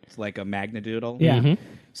that looks like a magnadoodle. Yeah.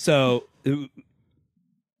 So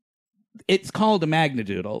it's called a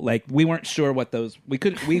magnadoodle. Like, we weren't sure what those...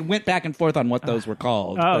 We went back and forth on what those were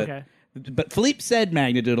called. Okay. But Philippe said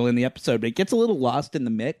magnadoodle in the episode, but it gets a little lost in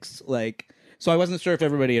the mix. Like, so I wasn't sure if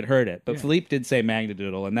everybody had heard it. But Philippe did say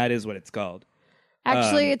magnadoodle, and that is what it's called.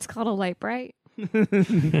 Actually, it's called a light bright.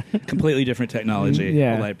 Completely different technology.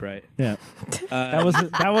 Yeah. A light bright. Yeah. That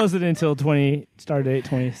wasn't until start date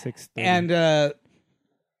 26. And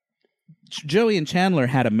Joey and Chandler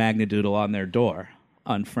had a magnadoodle on their door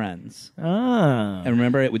on Friends. Ah. And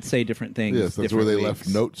remember, it would say different things. Yes, that's where they left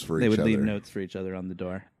notes for each other. They would leave notes for each other on the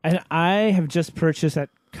door. And I have just purchased at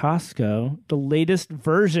Costco the latest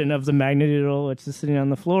version of the magnadoodle, which is sitting on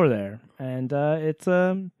the floor there. And it's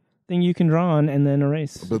a thing you can draw on and then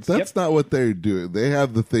erase. But that's not what they're doing. They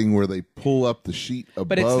have the thing where they pull up the sheet above.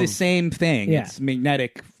 But it's the same thing. Yeah. It's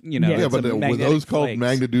magnetic, you know. Yeah, it's but a were magnetic those called flakes.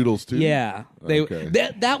 magnadoodles too? Yeah. Okay.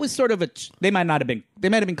 That was sort of they might have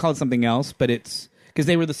been called something else, but it's because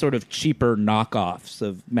they were the sort of cheaper knockoffs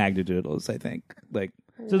of magnadoodles, I think. Like,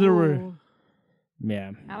 So there were... Ooh.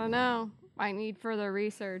 Yeah. I don't know. I need further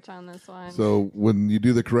research on this one. So when you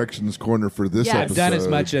do the corrections corner for this Yes. episode, I've done as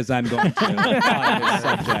much as I'm going to on this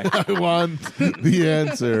subject. I want the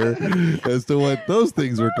answer as to what those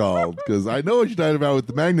things are called, because I know what you're talking about with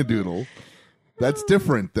the magnadoodle. That's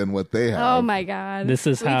different than what they have. Oh my god! This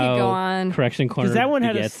is we could go how on. correction corner Because that one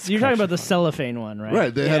had begets you're talking about the correction cellophane one, right?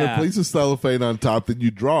 Right, they had a Yeah. piece of cellophane on top that you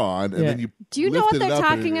draw on, and Yeah. then you Do you know what lifted it they're up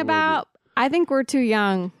and talking it- about? I think we're too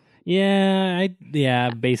young. Yeah,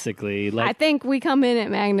 basically. I Like, think we come in at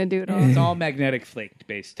magnadoodle It's all magnetic flake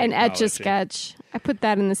based. and technology. etch a sketch. I put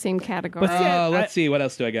that in the same category. But see, Let's see. What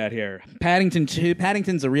else do I got here? Paddington 2.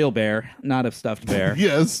 Paddington's a real bear, not a stuffed bear.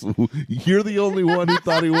 Yes, you're the only one who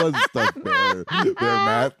thought he was a stuffed bear, there,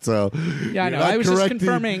 Matt. So Yeah, I you're know. not I was just correcting-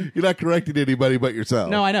 confirming. You're not correcting anybody but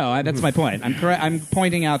yourself. No, I know. That's my point. I'm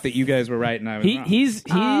pointing out that you guys were right and I was wrong. He's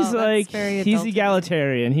that's like very he's adult.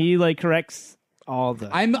 egalitarian. He like corrects all the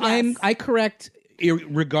I correct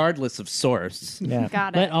regardless of source. yeah.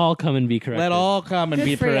 Got let it. all come and be corrected. Let all come and Good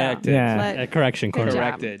be for you. corrected. Yeah. Let- Correction Good corner. job.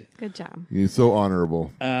 Corrected. Good job. You're so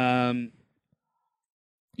honorable.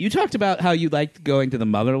 You talked about how you liked going to the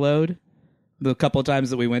Motherlode the couple of times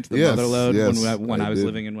that we went to the Yes, Motherlode yes, when I I was did.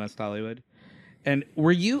 living in West Hollywood. And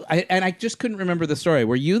were you? I just couldn't remember the story.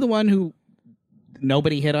 Were you the one who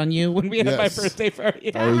nobody hit on you when we had my Yes. birthday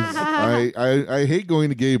party? I hate going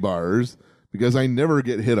to gay bars because I never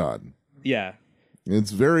get hit on. Yeah,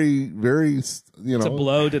 It's very, very, it's a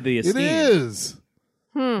blow to the It esteem. is.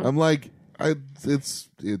 I'm like, it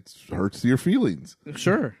hurts your feelings.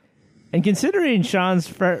 Sure. And considering Sean's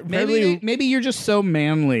fairly Maybe you're just so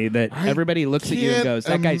manly that everybody looks at you and Can't, goes,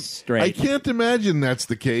 "That guy's straight." I can't imagine that's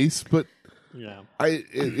the case, but Yeah.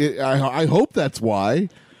 I hope that's why.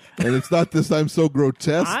 And it's not this I'm so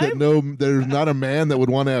grotesque that there's not a man that would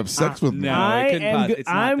want to have sex with me. no. it couldn't it's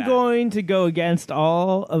not I'm that. going to go against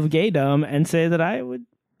all of gaydom and say that I would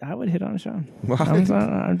hit on Sean.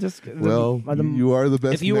 I'm just Well, you are the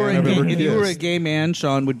best If you were man I've ever if you were a kissed. gay man,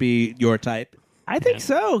 Sean would be your type. I think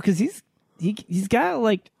so because he's got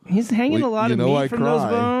like he's hanging Well, a lot you of know meat I from those cry.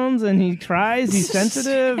 bones, and he cries. He's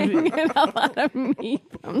sensitive. a lot of meat.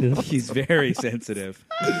 He's very sensitive.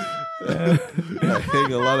 I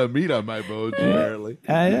hang a lot of meat on my bones, apparently.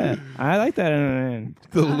 Yeah, I like that.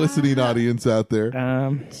 The listening audience out there.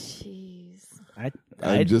 Jeez.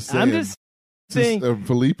 I'm just saying.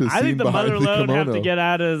 Philippe has I seen think the behind mother the load have to kimono. get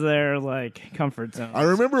out of their like comfort zone. I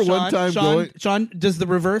remember one time going. Sean, does the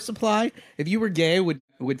reverse apply? If you were gay, would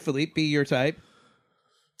Philippe be your type?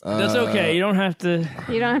 That's okay. You don't have to.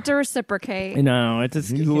 You don't have to reciprocate. No, it's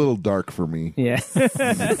He's a little dark for me. yeah.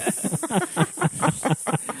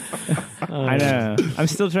 I know. I'm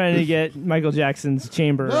still trying to get Michael Jackson's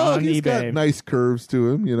chamber Well, on he's eBay. got nice curves to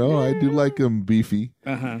him. I do like him beefy.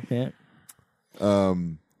 Yeah.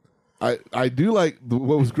 I do like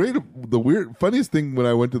what was great. The funniest thing when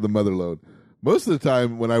I went to the Motherlode, most of the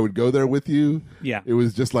time when I would go there with you, Yeah. it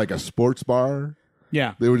was just like a sports bar.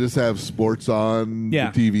 Yeah. They would just have sports on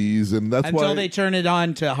Yeah. the TVs, and that's Until why they turn it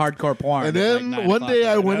on to hardcore porn. And at, then like, 9 one day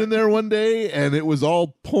o'clock. I went in there one day and it was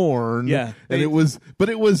all porn. Yeah. And it was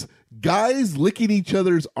guys licking each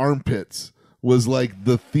other's armpits was like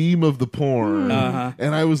the theme of the porn. Uh-huh.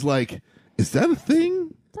 And I was like, is that a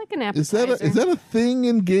thing? It's like an Is appetizer. that a thing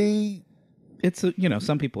in gay? It's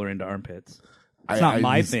some people are into armpits. It's I- not I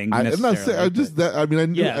my just- thing. I'm not saying. necessarily, I just but- that. I mean, I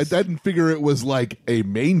knew. Yes. I didn't figure it was like a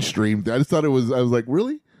mainstream thing. I just thought it was. I was like,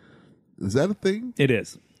 really? Is that a thing? it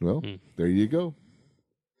is. Well, there you go.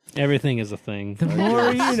 Everything is a thing. The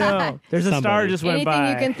more you know. There's a star Somebody. just went Anything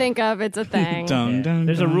by. you can think of, it's a thing. Dun, dun,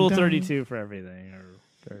 There's a dun, rule dun. 32 for everything.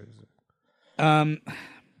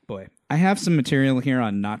 Boy, I have some material here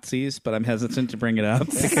on Nazis, but I'm hesitant to bring it up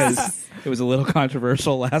because it was a little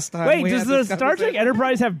controversial last time. Wait, we does had the this Star Trek conversation.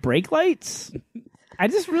 Enterprise have brake lights? I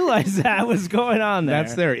just realized that was going on there.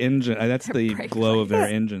 That's their engine. That's the Brake glow of their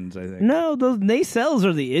engines, I think. No, those nacelles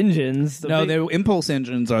are the engines. The No, big- the impulse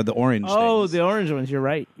engines are the orange. Oh, things. the orange ones. You're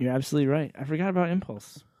right. You're absolutely right. I forgot about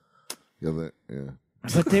Impulse. Yeah.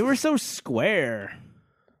 But they were so square.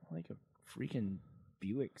 Like a freaking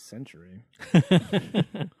Buick Century.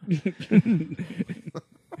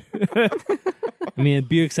 I mean, a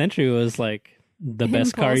Buick Century was like the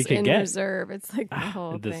best car you Impulse could in get. reserve. It's like the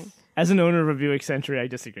whole This- thing. As an owner of a Buick Century, I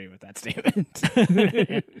disagree with that statement.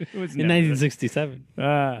 It was In never- 1967.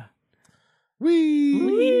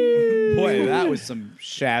 Wee. Boy, that was some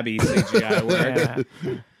shabby CGI work.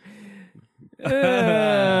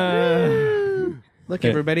 Yeah. Look,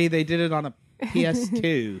 everybody, they did it on a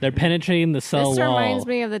PS2. They're penetrating the cell This wall. reminds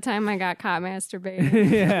me of the time I got caught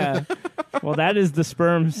masturbating. Yeah. Well, that is the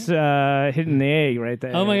sperms hitting the egg right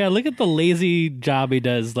there. Oh my god, look at the lazy job he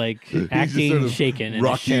does, like He's just acting sort of shaken in his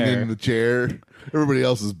rocking chair. in the chair. Everybody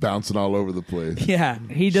else is bouncing all over the place. Yeah,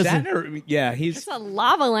 He doesn't- Shatner, yeah, he's It's a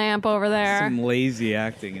lava lamp over there. some lazy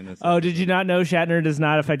acting in this. Oh, did you not know Shatner is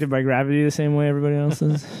not affected by gravity the same way everybody else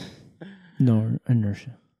is? No,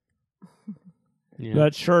 inertia. Yeah.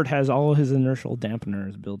 That shirt has all his inertial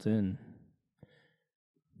dampeners built in.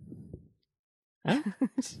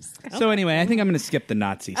 So anyway, I think I'm going to skip the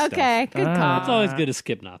Nazi stuff. Okay, good call. It's always good to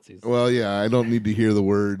skip Nazis. Well, yeah, I don't need to hear the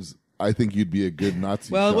words. I think you'd be a good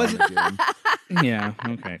Nazi. Well, it Sean wasn't- again. Yeah.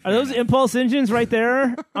 Okay. Are those impulse engines right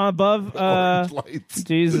there above? Orange lights.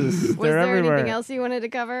 Jesus, Was they're there everywhere. anything else you wanted to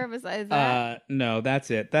cover besides that? No, that's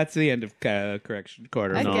it. That's the end of correction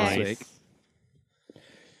quarter. Okay. For this Nice. week.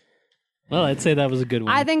 Well, I'd say that was a good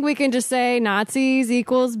one. I think we can just say Nazis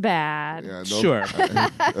equals bad. Yeah, no, Sure.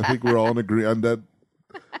 I think we're all in agreement on that.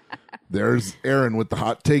 There's Aaron with the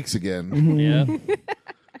hot takes again, Yeah.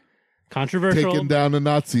 Controversial. taking down the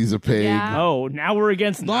Nazis a peg. Yeah. Oh, now we're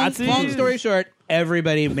against Nazis. Long story short,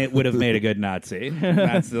 everybody would have made a good Nazi.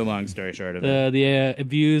 That's the long story short of it. The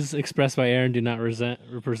views expressed by Aaron do not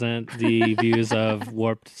represent the views of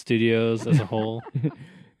Warped Studios as a whole.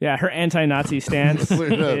 Yeah, her anti-Nazi stance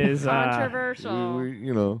is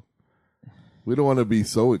Controversial. We don't want to be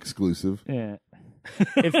so exclusive. yeah.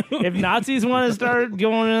 If Nazis want to start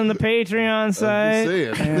going on the Patreon I'm site,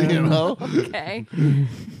 just saying, you know. Okay.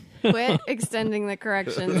 Quit extending the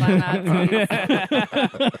corrections on Nazis.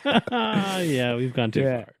 Yeah, we've gone too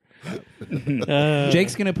Yeah. far.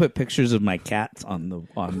 Jake's gonna put pictures of my cats on the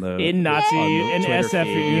in Nazi on the and Twitter SF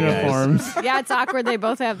feed, you guys. uniforms. Yeah, it's awkward. They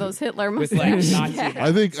both have those Hitler with like mustaches.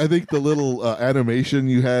 Nazi. I think the little animation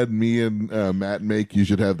you had me and Matt make, you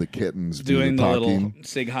should have the kittens Doing do the the little talking.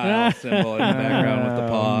 Sig Heil symbol in the background with the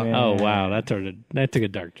paw. man. Oh wow, that took a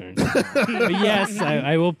dark turn. But yes,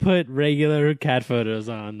 I will put regular cat photos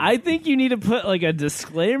on. I think you need to put like a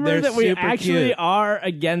disclaimer They're that we super actually cute. are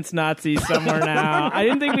against Nazis somewhere now. I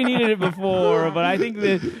didn't think we needed it before, but I think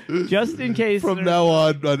that just in case From now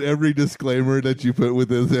on every disclaimer that you put with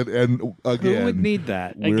this, and again, Who would need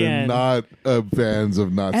that? we're Again. not fans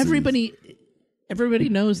of Nazis. Everybody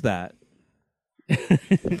knows that.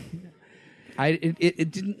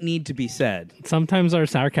 It didn't need to be said. Sometimes our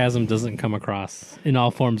sarcasm doesn't come across in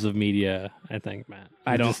all forms of media. I think, Matt.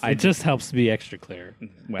 It just helps to be extra clear.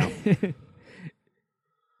 Well,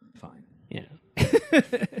 fine. Yeah.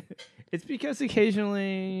 It's because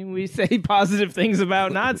occasionally we say positive things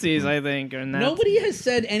about Nazis, I think. And Nobody has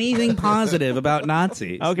said anything positive about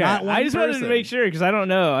Nazis. Okay, Not one I just wanted person. to make sure because I don't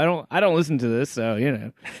know. I don't listen to this, so you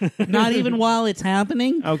know. Not even while it's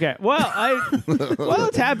happening. Okay, well, while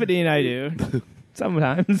it's happening, I do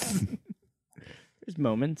sometimes. There's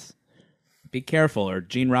moments. Be careful, or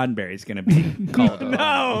Gene Roddenberry's going to be called.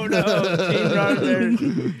 No, Gene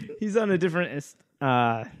Roddenberry. He's on a different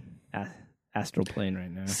astral plane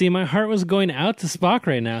right now. See, my heart was going out to Spock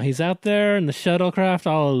right now. He's out there in the shuttlecraft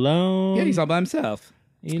all alone. Yeah, he's all by himself.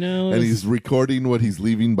 You know, And he's recording what he's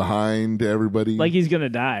leaving behind to everybody. Like he's gonna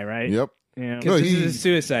die, right? Yep. Yeah. Because No, this he- is a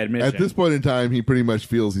suicide mission. At this point in time, he pretty much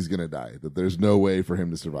feels he's going to die. That there's no way for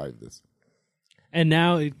him to survive this. and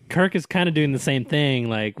now Kirk is kind of doing the same thing.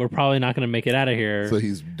 Like, we're probably not going to make it out of here. So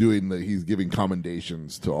he's giving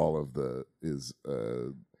commendations to all of his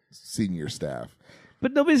senior staff.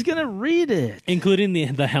 But nobody's gonna read it. Including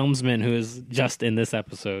the helmsman who is just in this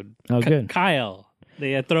episode. Oh, good. Kyle.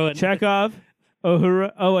 They throw it. Chekhov,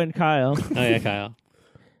 Uhura, and Kyle. Oh, yeah, Kyle.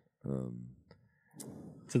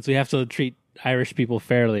 Since we have to treat Irish people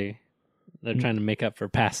fairly, they're trying to make up for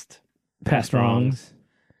past wrongs.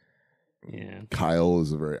 Yeah. Kyle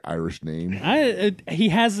is a very Irish name. He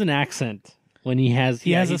has an accent. When he has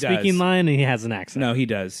Yeah, a he speaking does. line and he has an accent. No, he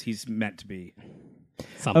does. He's meant to be.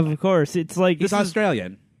 Something. Of course, it's like He's this is-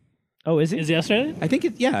 Australian. Oh, is he? Is he Australian? I think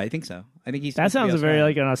I think so. I think he's. That supposed to sounds be very Australian.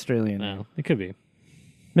 like an Australian. No, it could be.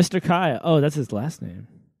 Mr. Kyle. Oh, that's his last name.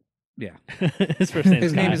 Yeah. His first name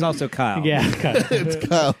His is name Kyle. is also Kyle. Yeah, Kyle. It's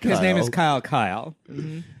Kyle. His name is Kyle.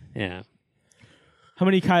 Yeah. How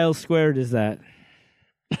many Kyles squared is that?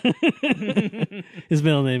 His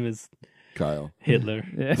middle name is Kyle. Hitler.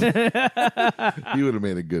 He would have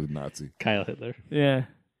made a good Nazi. Kyle Hitler. Yeah.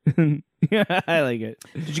 Yeah, I like it.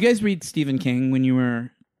 Did you guys read Stephen King when you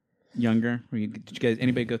were younger? Did you guys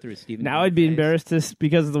anybody go through a Stephen? Now King I'd be phase? embarrassed just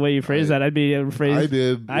because of the way you phrase that. I'd be afraid. I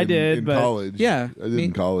did. I did, in but college. Yeah, I did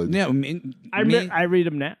in college. No, I read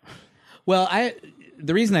them now. Well,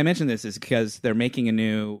 the reason I mention this is because they're making a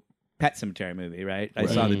new Pet Sematary movie, right? I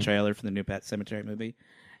saw the trailer for the new Pet Sematary movie,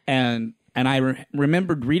 and I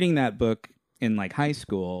remembered reading that book in like high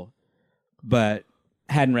school, but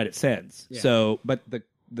hadn't read it since. Yeah. So, but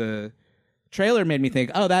the trailer made me think,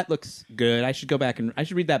 oh, that looks good. I should go back and I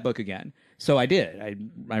should read that book again. So I did.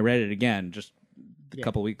 I read it again just a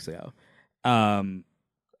couple weeks ago.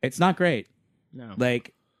 It's not great. No.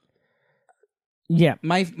 Like, Yeah.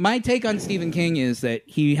 my take on Stephen King is that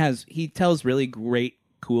he tells really great,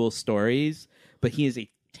 cool stories, but he is a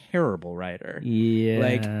terrible writer. Yeah.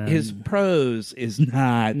 Like his prose is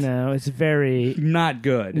not No, it's very not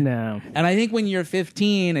good. no. And I think when you're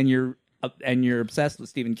 15 and you're obsessed with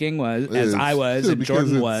Stephen King as I was and because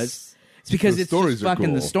Jordan it's- was, it's because the it's just stories are fucking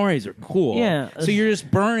cool. the stories are cool. Yeah. So you're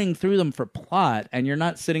just burning through them for plot, and you're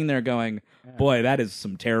not sitting there going, "Boy, that is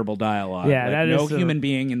some terrible dialogue." Yeah, Like, that no is some- human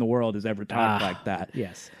being in the world has ever talked like that.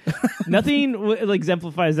 Yes. Nothing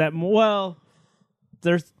exemplifies that more. Well,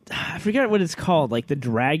 there's I forget what it's called, like the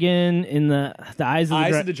dragon in the eyes of the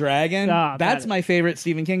Eyes of the Dragon. Ah, That's that- my favorite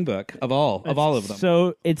Stephen King book of all of them.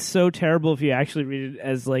 So it's so terrible if you actually read it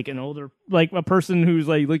as like an older, like a person who's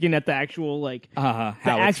like looking at the actual like how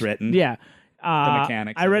the it's written. Yeah,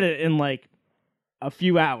 mechanics I of read it. it in like a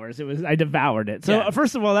few hours. I devoured it. So Yeah.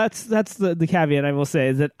 first of all, that's the caveat I will say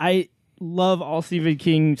is that I love all Stephen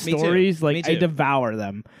King too. stories. Like Me I too. devour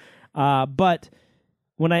them. But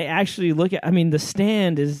when I actually look at, I mean, The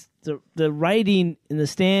Stand is the writing in The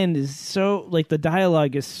Stand is so like the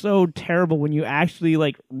dialogue is so terrible when you actually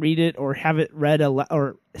like read it or have it read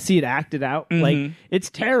or see it acted out. Mm-hmm. Like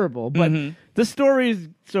it's terrible, but the story is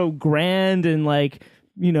so grand and like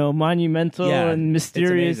monumental Yeah, and it's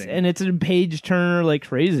mysterious, amazing. and it's a page turner like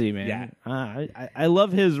crazy, man. Yeah. I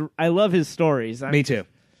love his stories. Me too.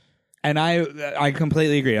 And I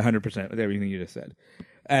completely agree 100% with everything you just said.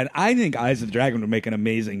 And I think Eyes of the Dragon would make an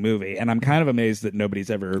amazing movie. And I'm kind of amazed that nobody's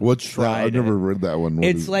ever What's tried I've never it. read that one. What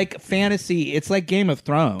It's is- like fantasy. It's like Game of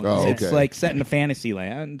Thrones. Oh, It's okay. like set in a fantasy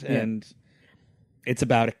land. And it's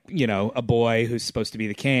about, a boy who's supposed to be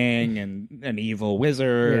the king and an evil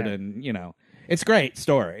wizard. Yeah. And, it's a great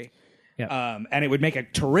story. Yeah. And it would make a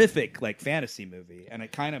terrific, like, fantasy movie. And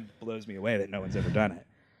it kind of blows me away that no one's ever done it.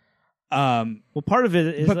 Well, part of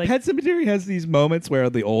it is But like Pet Sematary has these moments where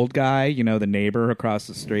the old guy, the neighbor across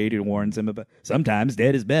the street who warns him about sometimes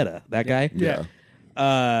dead is better. That guy, yeah.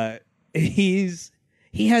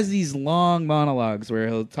 He has these long monologues where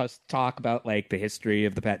he'll talk about like the history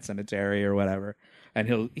of the Pet Sematary or whatever,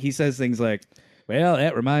 and he says things like, Well,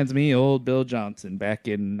 that reminds me, old Bill Johnson back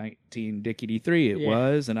in 1983 it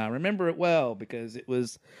was, and I remember it well because it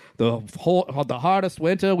was the hardest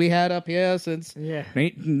winter we had up here since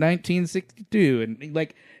 1962, and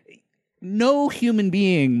like no human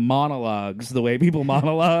being monologues the way people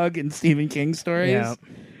monologue in Stephen King stories,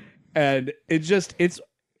 and it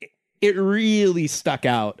really stuck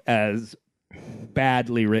out as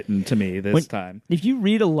badly written to me this time. If you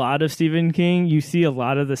read a lot of Stephen King, you see a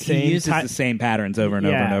lot of the same... He uses the same patterns over and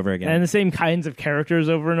over and over again. And the same kinds of characters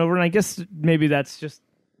over and over. And I guess maybe that's just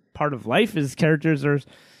part of life, is characters are...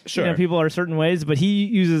 Sure. You know, people are certain ways, but he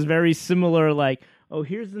uses very similar, like, oh,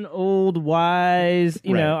 here's an old, wise,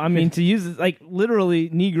 you know, I mean, to use it, like, literally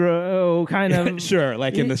Negro kind of... Sure,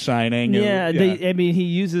 like in The Shining. I mean, he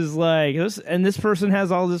uses, like, this person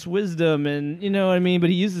has all this wisdom, and, you know what I mean? But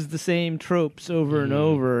he uses the same tropes over and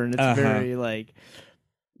over, and it's very, like...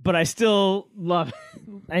 But I still love...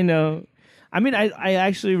 I know... I mean, I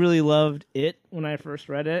actually really loved it when I first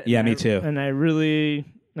read it. Yeah, me too. And I really...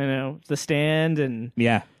 You know, The Stand and...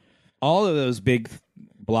 Yeah. All of those big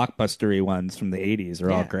blockbustery ones from the 80s are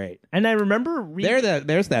all great. And I remember...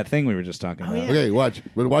 There's that thing we were just talking about. Yeah. Okay, watch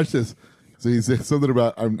this. So he said something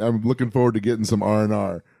about, I'm looking forward to getting some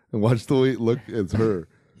R&R. And watch the way it look. It's her.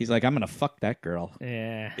 He's like, I'm going to fuck that girl.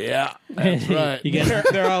 Yeah. Yeah, that's right. You guys,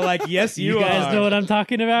 They're all like, yes, you guys know what I'm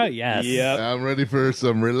talking about? Yes. Yep. I'm ready for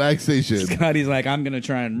some relaxation. Scotty's like, I'm going to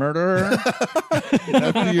try and murder her.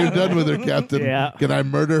 After you're done with her, Captain, can I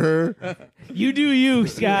murder her? You do you,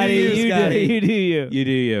 Scotty. You do you. You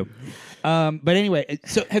do you. But anyway,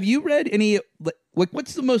 so have you read any, like,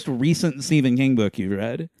 what's the most recent Stephen King book you've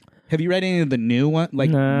read? Have you read any of the new one?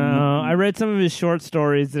 Like, no, I read some of his short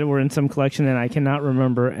stories that were in some collection, and I cannot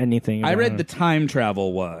remember anything. I read the time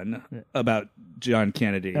travel one about John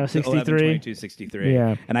Kennedy. 63.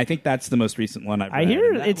 Yeah. And I think that's the most recent one I've read. I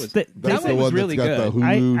hear That's that the was one really that's got good. the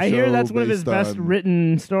Hulu I hear show that's one of his based best on-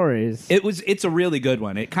 written stories. It's a really good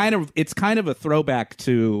one. It's kind of a throwback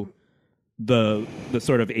to the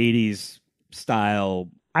sort of 80s style.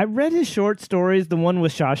 I read his short stories, the one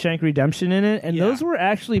with Shawshank Redemption in it, and those were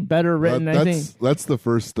actually better written. I think That's the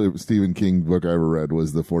first Stephen King book I ever read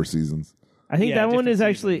was The Four Seasons. I think that one is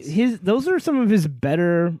actually his. Those are some of his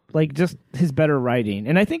better, like just his better writing.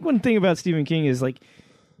 And I think one thing about Stephen King is like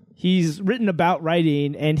he's written about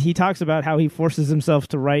writing, and he talks about how he forces himself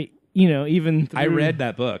to write. You know, even I read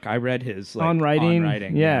that book. I read his on writing.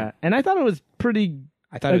 Yeah, and I thought it was pretty.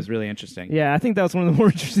 I thought it was really interesting. Yeah, I think that was one of the more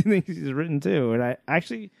interesting things he's written too. And I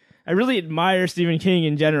really admire Stephen King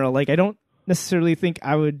in general. Like, I don't necessarily think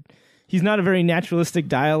I would. He's not a very naturalistic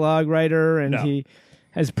dialogue writer, and he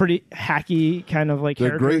has pretty hacky kind of like.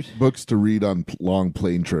 They're characters. great books to read on long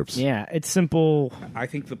plane trips. Yeah, it's simple. I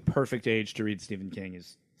think the perfect age to read Stephen King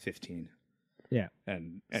is 15. Yeah,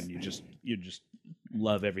 and you just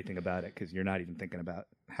love everything about it because you're not even thinking about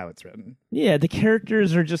how it's written. Yeah, the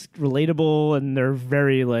characters are just relatable, and they're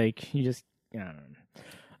very like you just. I don't know.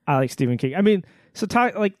 I like Stephen King. I mean. So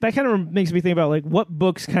talk like that kind of makes me think about like what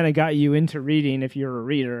books kind of got you into reading if you're a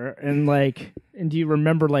reader, and do you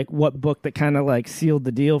remember like what book that kind of like sealed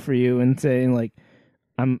the deal for you and saying like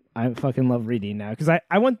I fucking love reading now, because I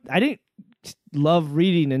didn't love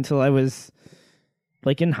reading until I was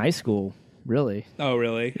like in high school, really. Oh,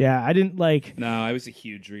 really? Yeah, I didn't like. No, I was a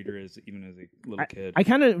huge reader even as a little kid. I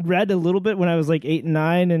kind of read a little bit when I was like 8 and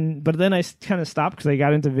 9, but then I kind of stopped because I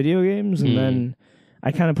got into video games, and then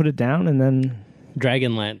I kind of put it down, and then.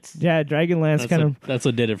 Dragonlance. Yeah, Dragonlance That's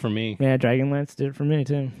what did it for me. Yeah, Dragonlance did it for me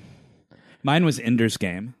too. Mine was Ender's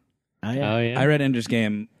Game. Oh yeah. I read Ender's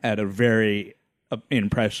Game at a very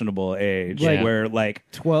impressionable age, where like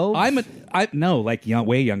 12. Way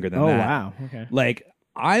younger than that. Oh wow. Okay. Like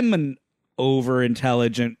I'm an over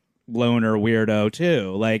intelligent loner weirdo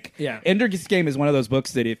too. Like Ender's Game is one of those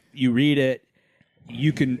books that if you read it,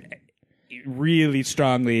 you can really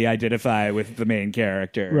strongly identify with the main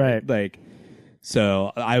character. Right. Like.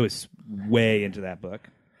 So I was way into that book.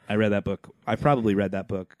 I read that book. I probably read that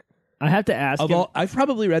book. I have to ask. I've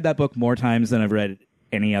probably read that book more times than I've read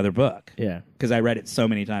any other book. Yeah, because I read it so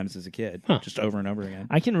many times as a kid, just over and over again.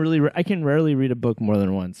 I can rarely read a book more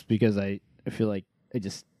than once because I feel like I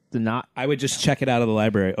just did not. I would just check it out of the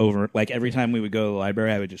library every time we would go to the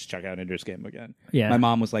library. I would just check out Ender's Game again. Yeah, my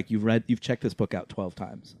mom was like, "You've checked this book out 12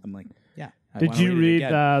 times." I'm like, "Yeah." Did you read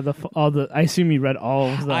all the? I assume you read all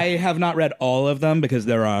of them. I have not read all of them because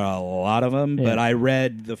there are a lot of them, but I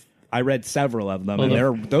read several of them,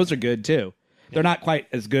 and those are good too. They're not quite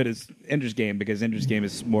as good as Ender's Game because Ender's Game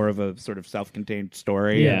is more of a sort of self-contained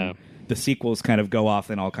story. Yeah, and the sequels kind of go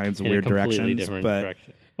off in all kinds of weird directions.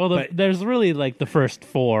 Direction. Well, there's really like the first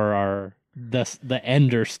 4 are the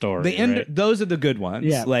Ender story. The end. right? Those are the good ones.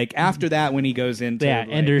 Yeah. Like after that, when he goes into Yeah, like,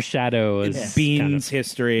 Ender's Shadow is Bean's kind of-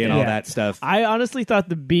 history and all Yeah. that stuff. I honestly thought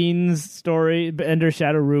the Beans story, Ender's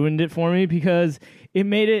Shadow, ruined it for me because it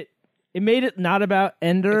made it not about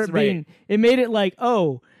Ender It's right. being. It made it like,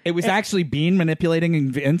 oh, It was actually Bean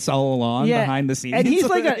manipulating Vince all along behind the scenes, and he's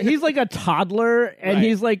like a toddler, and Right.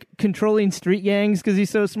 he's like controlling street gangs because he's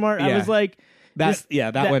so smart. I Yeah. was like, that's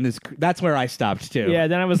this- that one is. That's where I stopped too. yeah.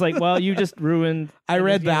 Then I was like, well, you just ruined. I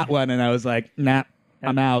read that one and I was like, nah,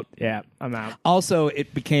 I'm out. Yeah, I'm out. Also,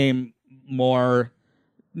 it became more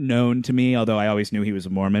known to me, although I always knew he was a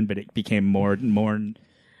Mormon, but it became more.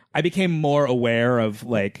 I became more aware of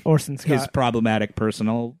like Orson his Scott. problematic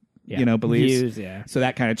personal, Yeah. beliefs. Views, yeah. So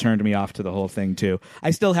that kind of turned me off to the whole thing too.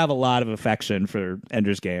 I still have a lot of affection for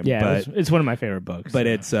Ender's Game. Yeah, but it's one of my favorite books. but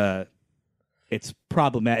it's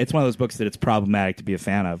problematic. It's one of those books that it's problematic to be a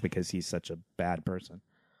fan of because he's such a bad person.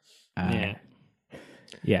 yeah.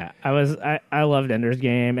 Yeah, I loved Ender's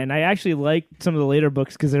Game, and I actually liked some of the later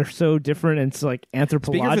books because they're so different. And it's like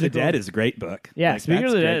anthropological. Speaking of the Dead is a great book. Yeah, Like, Speaking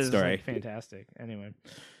that's of the a great Dead is story. like, fantastic. Anyway,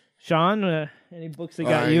 Sean, any books that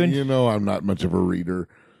got you? You know, I'm not much of a reader.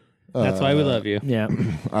 That's why we love you. Yeah,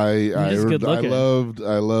 I just good looking. loved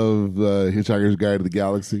Hitchhiker's Guide to the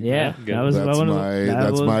Galaxy. yeah, good. that was That's one of my the, that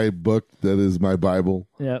that's was, my book. That is my Bible.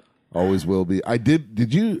 Yep. Always will be.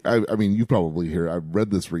 Did you? I mean, you probably hear. I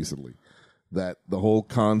read this recently. That the whole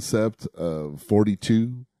concept of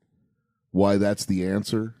 42, why that's the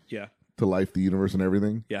answer Yeah. to life, the universe, and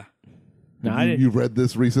everything. Yeah. No, I didn't. You read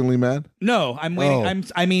this recently, Matt? No, I'm waiting. Oh.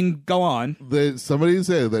 I mean, go on. Somebody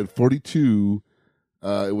said that 42,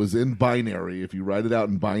 it was in binary. If you write it out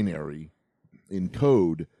in binary, in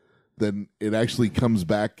code, then it actually comes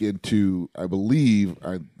back into, I believe,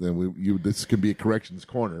 this can be a corrections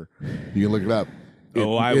corner. You can look it up.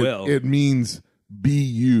 I will. It means be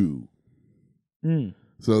you.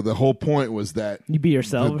 So the whole point was that You be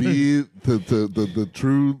yourself. the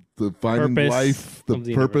true, the finding Purpose life, the of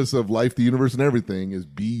the purpose of life, the universe, and everything is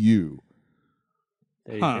be you.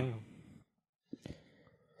 There you Huh. go.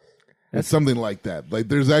 It's something like that. Like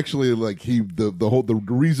there's actually like the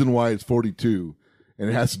reason why it's 42, and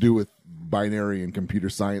it has to do with binary and computer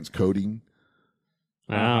science coding.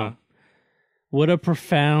 Wow. What a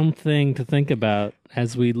profound thing to think about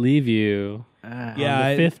as we leave you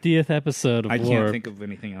Yeah, on the 50th episode of I Warp. can't think of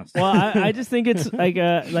anything else. well, I just think it's like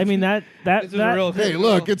I mean that This is a real- Hey,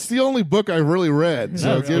 look, it's the only book I've really read.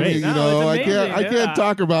 So That's give me, great. you No, know, I it's can't amazing, yeah.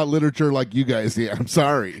 talk about literature like you guys do. I'm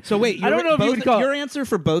sorry. So wait, I don't know if you would call- your answer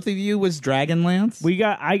for both of you was Dragonlance.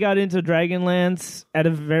 I got into Dragonlance at a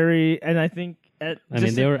very, and I think at I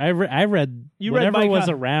mean, they were. I read You read whatever my was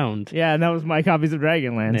co- around. yeah, and that was my copies of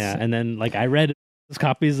Dragonlance. Yeah, and then like I read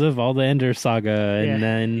copies of all the Ender Saga, and Yeah.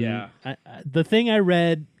 then Yeah. the thing I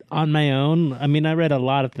read on my own. I mean, I read a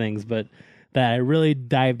lot of things, but that I really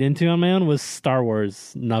dived into on my own was Star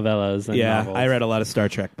Wars novellas. And yeah, novels. I read a lot of Star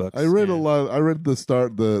Trek books. I read a lot. I read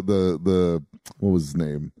the what was his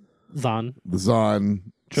name? Zahn The Zahn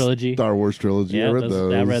trilogy. Star Wars trilogy. Yeah, I read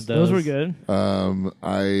those. I read those were good.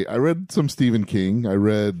 I read some Stephen King. I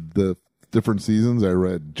read the different seasons. I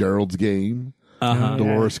read Gerald's Game, Uh-huh.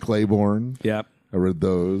 Dolores Claiborne. Yep. I read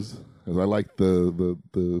those because I liked the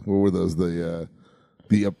what were those the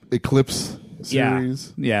Eclipse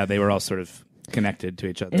series. Yeah, they were all sort of connected to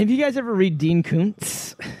each other. And if you guys ever read Dean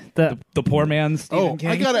Koontz, The poor man Stephen King.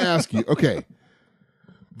 I gotta ask you. Okay,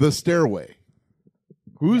 The Stairway.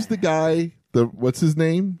 Who's the guy? What's his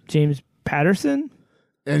name? James Patterson.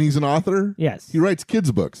 And he's an author. Yes. He writes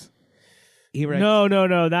kids books. He writes- No,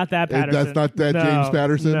 not that Patterson. That's not that No, James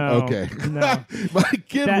Patterson. no, Okay, No, my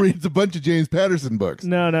kid That- reads a bunch of James Patterson books.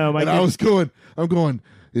 no. and I'm going.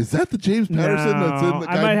 Is that the James Patterson that's in the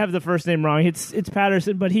I might have the first name wrong. It's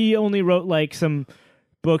Patterson, but he only wrote like some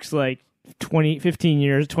books like 20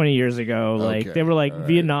 years ago. Like Okay, they were like all right.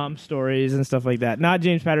 Vietnam stories and stuff like that. Not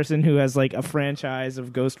James Patterson, who has like a franchise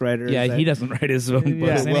of ghostwriters. Yeah, that- he doesn't write his own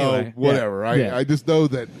books Yeah. anyway. Well, whatever. Yeah. I just know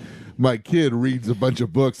that my kid reads a bunch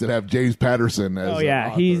of books that have James Patterson as. Oh an yeah,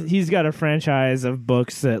 author. he's got a franchise of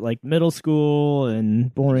books at like middle school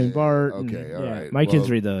and Boring Bart. and- okay, all yeah, right. My kids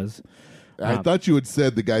Well, read those. I thought you had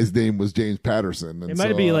said the guy's name was James Patterson. And It might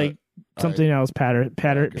so, be like something else,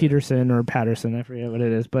 Peterson or Patterson. I forget what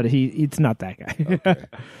it is, but it's not that guy.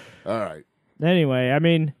 all right. Anyway, I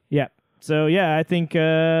mean, yeah. So yeah, I think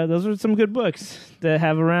those are some good books to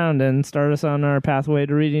have around and start us on our pathway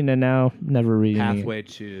to reading, and now never reading. again. Pathway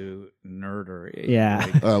to nerdery. Yeah.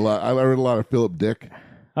 I read a lot of Philip Dick.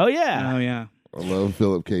 Oh yeah. Oh yeah. I love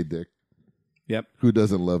Philip K. Dick. Yep. Who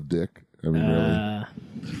doesn't love Dick? I mean, really.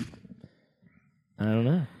 I don't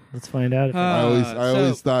know. Let's find out. If I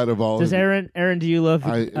always thought of all. does Aaron? Do you love?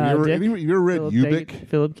 Have you ever read Ubik?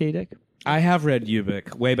 Philip K. Dick. I have read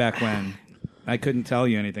Ubik way back when. I couldn't tell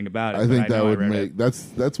you anything about it. I think but that know would I read make it.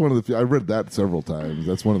 that's one of the few, I read that several times.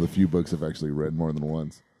 That's one of the few books I've actually read more than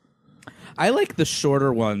once. I like the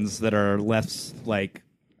shorter ones that are less like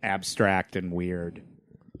abstract and weird.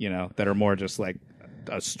 That are more just like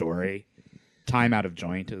a story. Time Out of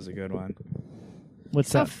Joint is a good one. What's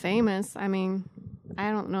So that? famous. I mean,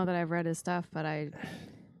 I don't know that I've read his stuff, but I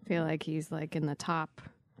feel like he's like in the top.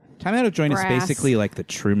 Time Out of Joint Brass. is basically like the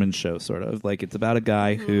Truman Show, sort of. Like, it's about a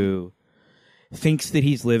guy who thinks that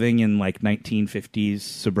he's living in like 1950s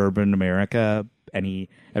suburban America, and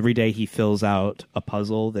every day he fills out a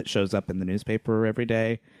puzzle that shows up in the newspaper every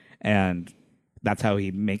day, and that's how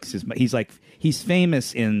he makes his. He's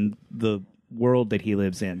famous in the world that he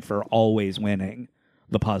lives in for always winning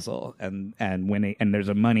the puzzle and winning, and there's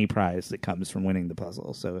a money prize that comes from winning the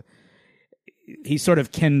puzzle. So he's sort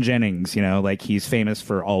of Ken Jennings, like he's famous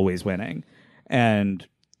for always winning.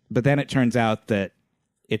 But then it turns out that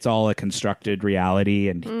it's all a constructed reality,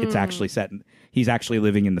 and it's actually he's actually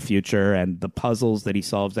living in the future, and the puzzles that he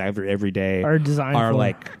solves every day Are designed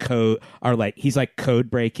for- he's like code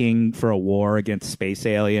breaking for a war against space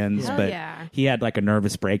aliens. Hell But yeah. he had like a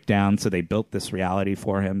nervous breakdown, so they built this reality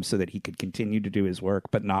for him so that he could continue to do his work,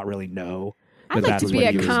 but not really know. I'd that like that's to be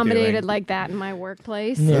what he was accommodated doing. like that in my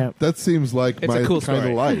workplace. Yeah. That seems like It's my a cool kind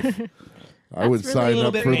story. of life. I would really sign a up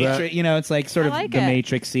little for bit that. It's like sort I of like the it.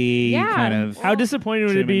 Matrixy Yeah. kind of. How disappointing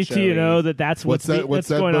would it be Truman to you Show-y. know that's What's that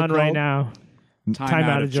going book on right called? now? Time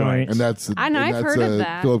Out of Joint. And that's I know, I've heard of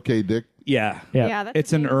that. Philip K. Dick. Yeah, Yeah. Yeah, that's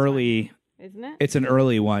it's a an famous early. one, isn't it? It's an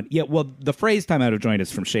early one. Yeah, well, the phrase "time out of joint"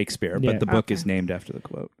 is from Shakespeare, Yeah. but the book Okay. is named after the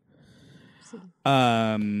quote.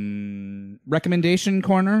 Recommendation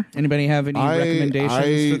corner. Anybody have any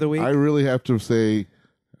recommendations for the week? I really have to say,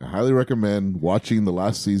 I highly recommend watching the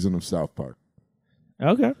last season of South Park.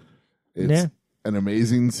 Okay. It's Yeah. an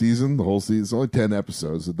amazing season. The whole season. It's only 10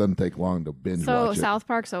 episodes. It doesn't take long to binge So watch it. South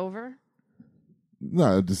Park's over? No,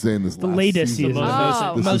 I'm just saying this The last latest season. season.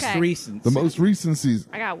 Oh, This is Most okay. recent. the most recent season.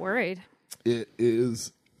 I got worried. It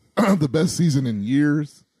is the best season in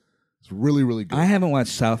years. It's really, really good. I haven't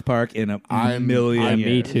watched South Park in a million I years.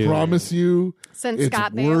 Me too. promise you, Since it's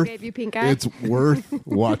Scott Baio worth, gave you pink eye? It's worth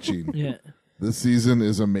watching. Yeah. This season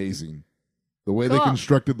is amazing. The way they Cool.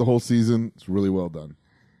 constructed the whole season, it's really well done.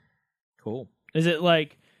 Cool. Is it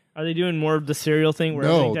like? Are they doing more of the serial thing where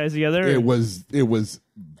No, everything ties together? It was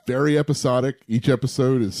very episodic. Each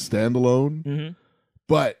episode is standalone. Mhm.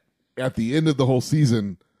 But at the end of the whole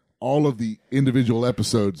season, all of the individual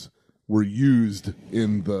episodes were used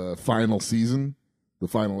in the final season, the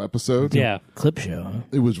final episode. Yeah. clip show. Huh?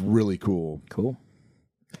 It was really cool. Cool.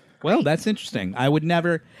 Well, that's interesting. I would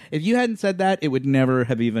never, if you hadn't said that, it would never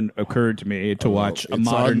have even occurred to me to watch a It's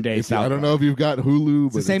modern on- day if- South I don't Park. know if you've got Hulu,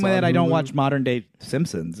 It's but the same way on that I don't Hulu. watch modern day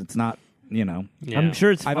Simpsons. It's not, Yeah. I'm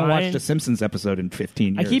sure it's I fine. haven't watched a Simpsons episode in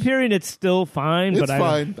 15 I years. keep hearing it's still fine, It's but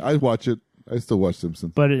fine. I watch it. I still watch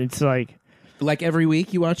Simpsons. but it's like, Like every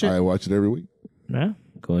week you watch it? I watch it every week. nah,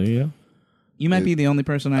 cool. You go. You might be the only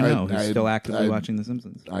person I know I- who's still actively I- watching The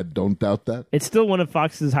Simpsons. I don't doubt that. It's still one of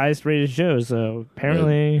Fox's highest rated shows. So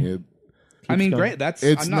apparently, It- I mean, going. great. That's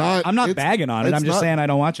It's I'm not- I'm not it's- bagging on it. it's I'm just not- saying I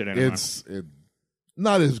don't watch it anymore. it's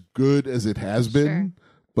not as good as it has been,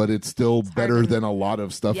 but it's still better hard to- than a lot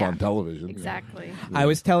of stuff Yeah. on television. Exactly. I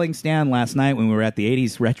was telling Stan last night when we were at the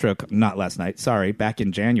 80s retro. Not last night. Sorry, back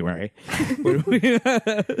in January.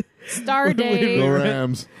 Star Go Day.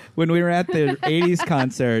 Rams. When we were at the 80s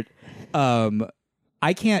concert,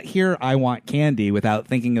 I can't hear "I Want Candy" without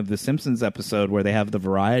thinking of the Simpsons episode where they have the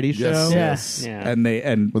variety show, Yes, Yeah. yes. Yeah.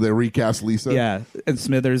 and When they recast Lisa. yeah, and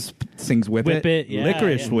Smithers sings "Whip, Whip It, yeah,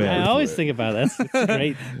 Licorice yeah. Whip." I always think about that. It's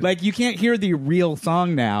great. Like you can't hear the real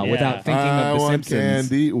song now Yeah. without thinking I of the want Simpsons.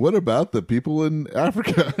 candy. What about the people in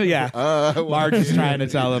Africa? Yeah, I want Marge is candy. trying to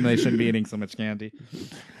tell them they shouldn't be eating so much candy.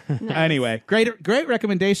 Anyway, great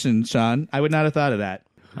recommendation, Sean. I would not have thought of that.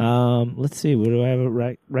 let's see. What do I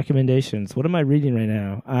have? Recommendations. What am I reading right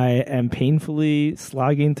now? I am painfully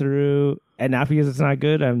slogging through, and not because it's not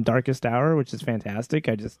good. I'm Darkest Hour, which is fantastic.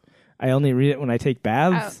 I only read it when I take Oh,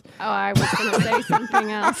 baths. I was going to say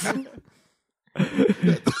something else.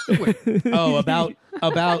 Oh, about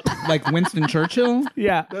about like Winston Churchill.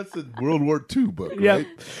 Yeah. That's a World War II book, Yeah. right?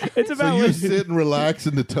 It's So about you sit and relax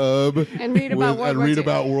in the tub And read about World War II.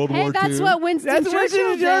 Hey, War that's II. what Winston That's what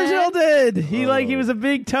Churchill Churchill did. did. He was a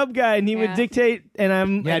big tub guy, and he would Yeah. dictate.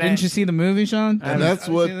 And Didn't you see the movie, Sean? And that's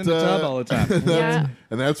what in the tub all the time. Yeah.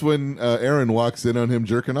 and that's when Aaron walks in on him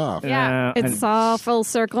jerking off. Yeah, and- it's all full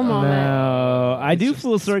circle moment. No, I do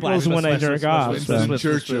full circles splash, when I splash, jerk splash, off. splash, so.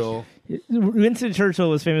 Winston Churchill. Winston Churchill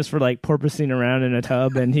was famous for like porpoising around in a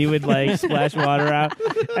tub, and he would like splash water out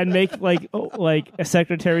and make like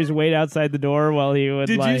secretaries wait outside the door while he would.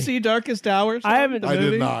 Did like, you see Darkest Hour? I haven't. I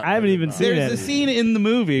did not. I haven't even seen There's it. a scene in the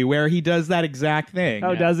movie where he does that exact thing.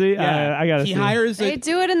 Oh, does he? Yeah. I gotta He see. hires They a,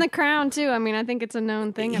 do it in The Crown too. I mean, I think it's a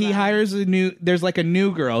known thing. he about hires a new. There's like a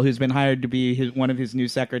new girl who's been hired to be one of his new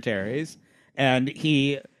secretaries, and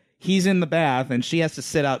he's in the bath, and she has to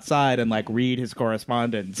sit outside and like read his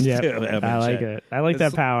correspondence Yeah, to him. I and like shit. it. I like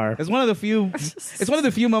that power. It's one of the few. It's one of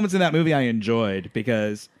the few moments in that movie I enjoyed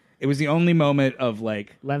because it was the only moment of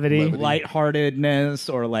like Levity. lightheartedness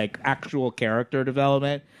or like actual character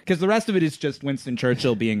development. Because the rest of it is just Winston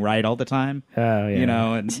Churchill being right all the time. Oh yeah. You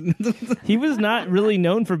know, and He was not really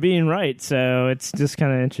known for being right, so it's just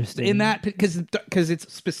kind of interesting. in that because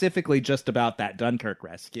it's specifically just about that Dunkirk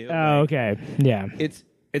rescue. Oh, okay. Yeah.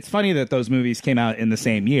 It's funny that those movies came out in the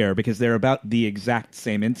same year because they're about the exact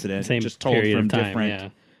same incident, Same just told period from of time,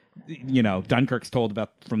 different. You know, Dunkirk's told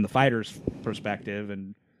about from the fighter's perspective,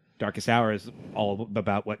 and Darkest Hour is all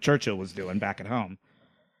about what Churchill was doing back at home.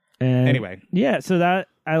 And- Anyway. yeah. So that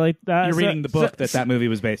I like that. You're So- reading the book so- that movie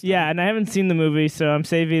was based on. Yeah, and I haven't seen the movie, so I'm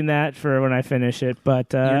saving that for when I finish it.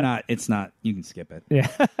 But You're not. It's not. You can skip it. yeah,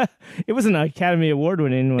 it was an Academy Award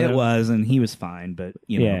winning. It was, and he was fine, but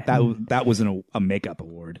you know Yeah. that wasn't a makeup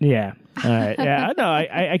award. Yeah. All right. Yeah. No,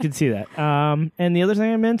 I can see that. And the other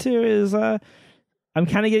thing I'm into is I'm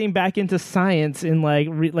kind of getting back into science and like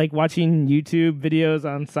watching YouTube videos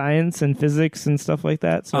on science and physics and stuff like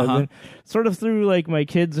that. So I've been sort of through like my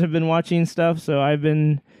kids have been watching stuff, so I've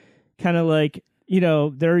been kind of like, you know,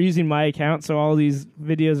 they're using my account, so all these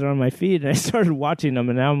videos are on my feed, and I started watching them,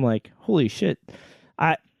 and now I'm like, holy shit.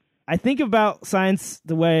 I think about science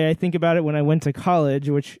the way I think about it when I went to college,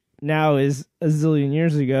 which now is a zillion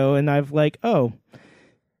years ago, and I've like, oh,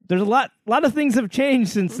 there's a lot of things have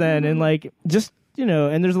changed since then, and like just, you know,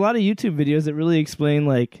 and there's a lot of YouTube videos that really explain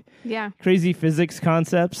like Yeah. crazy physics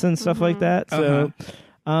concepts and stuff like that. So,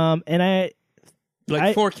 and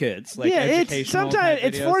For kids, like yeah, it's educational sometimes type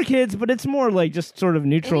it's videos. for kids, but it's more like just sort of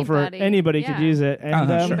neutral Anybody. for anybody Yeah. could use it. And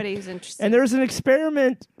Anybody who's interested. and there's an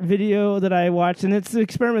experiment video that I watched, and it's an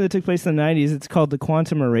experiment that took place in the 90s. It's called the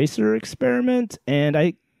Quantum Eraser Experiment, and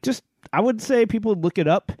I would say people look it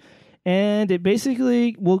up, and it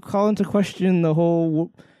basically will call into question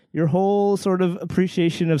your whole sort of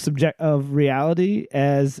appreciation of reality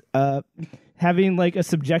as having like a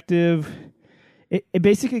subjective. It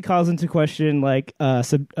basically calls into question like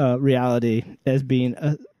reality as being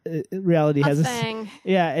reality has thing.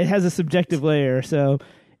 it has a subjective layer. So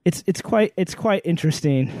it's quite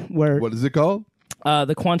interesting. Where What is it called?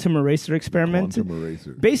 the Quantum Eraser Experiment. Quantum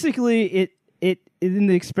Eraser. Basically, it in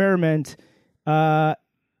the experiment,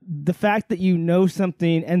 the fact that you know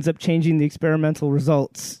something ends up changing the experimental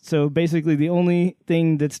results. So basically, the only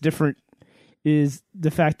thing that's different is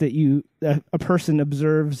the fact that a person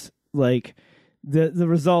observes like the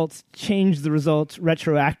results, change the results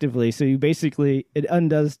retroactively. So you basically it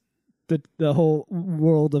undoes the whole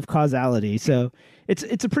world of causality. So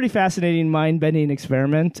it's a pretty fascinating, mind-bending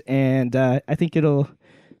experiment, and I think it'll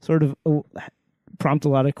sort of prompt a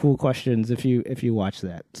lot of cool questions if you watch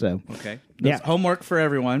that. So Okay. Yeah. That's homework for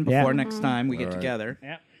everyone before Yeah. next time we get right. together.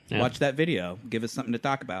 Yeah. Watch that video. Give us something to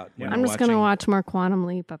talk about. when I'm we're just going to watching. watch more Quantum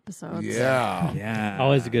Leap episodes. Yeah. Yeah.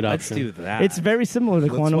 Always a good Let's option. do that. it's very similar to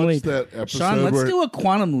Let's Quantum watch Leap. that episode. Sean, let's where- do a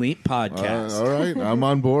Quantum Leap podcast. all right, I'm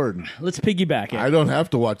on board. Let's piggyback it. I don't have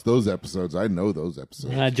to watch those episodes. I know those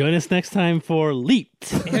episodes. Join us next time for Leaped.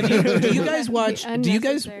 Do you guys watch?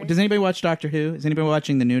 Unnecessary. Does anybody watch Doctor Who? Is anybody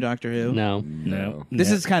watching the new Doctor Who? No.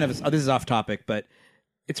 This is kind of this is off topic, but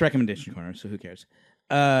it's recommendation corner, so who cares?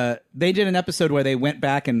 They did an episode where they went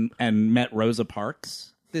back and met Rosa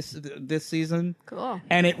Parks this season. Cool.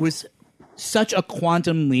 And it was such a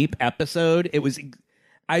Quantum Leap episode. It was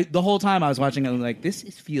the whole time I was watching it, I'm like,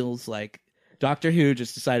 feels like Doctor Who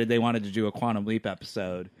just decided they wanted to do a Quantum Leap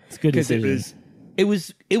episode. It's a good 'Cause decision. It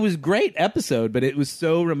was great episode, but it was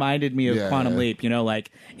so reminded me of Yeah. Quantum Leap. You know,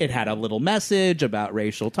 like it had a little message about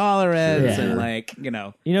racial tolerance Sure. and like You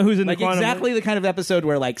know who's in like the Quantum exactly the kind of episode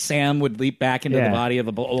where like Sam would leap back into Yeah. the body of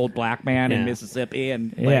an old black man in Yeah. Mississippi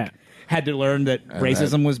and Yeah. like had to learn that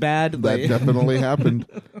racism was bad. That definitely happened.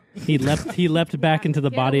 He leapt back into the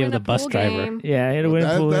He had to body win of the a bus pool driver. game. Yeah, he had to win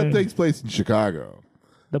a pool That game. takes place in Chicago.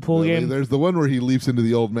 The pool game. There's the one where he leaps into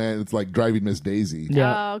the old man. It's like Driving Miss Daisy.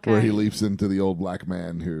 Yeah. Oh, okay. Where he leaps into the old black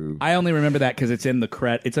man who. I only remember that because it's in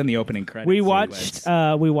the it's in the opening credits. We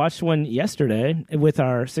watched one yesterday with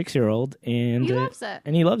our 6-year-old, and He loves it.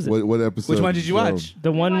 And he loves it. What episode? Which one did you watch?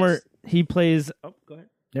 The one watched- where he plays. Oh, go ahead.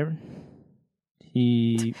 Never.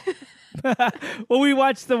 He. Well, we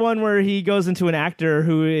watched the one where he goes into an actor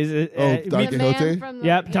who is. Don The man Quixote? from the-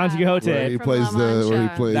 Yep, Don Quixote. Where he from plays La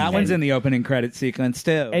Mancha. That one's in the opening credit sequence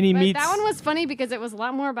too. and he But meets. that one was funny because it was a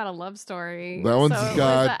lot more about a love story. That one's So it was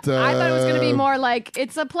got, I thought it was going to be more like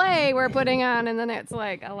it's a play we're putting on, and then it's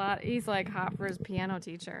like a lot. He's like hot for his piano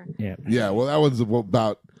teacher. Yeah. Yeah, well, that one's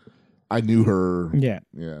about. I knew her. Yeah.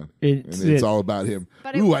 Yeah. It's- And it's all about him.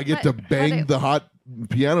 But it- Ooh, I get but- to but bang it- the hot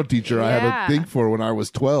piano teacher I had Yeah. a thing for when I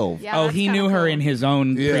was 12. Yeah, Oh, that's he kinda knew her cool. in his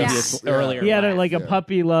own Yes. previous Yeah. earlier. He had life. a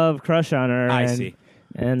puppy love crush on her. I and, see.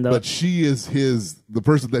 And But she is the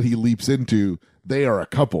person that he leaps into. They are a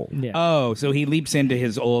couple. yeah. Oh, so he leaps into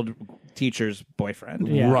his old teacher's boyfriend.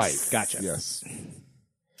 Yes. Right. Gotcha. Yes.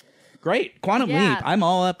 Great. Quantum Yeah. Leap. I'm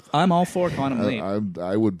all up. I'm all for Quantum Leap.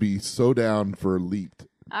 I would be so down for Leaped.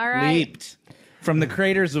 All right, Leaped from the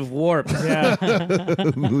creators of Warp. Yeah.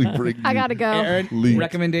 We bring I you- gotta go. Aaron, Leaped.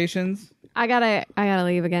 recommendations? I gotta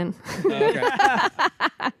leave again. Okay.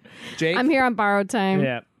 Jake, I'm here on borrowed time.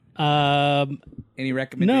 Yeah. any No,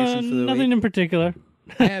 recommendations for the nothing week? in particular.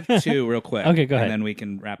 I have two real quick. Okay, go ahead. And then we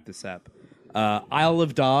can wrap this up. Isle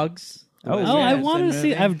of Dogs. Oh, I want to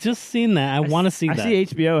see. I've just seen that. I want to see I that. see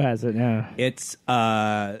HBO has it now. It's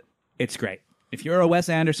great. If you're a Wes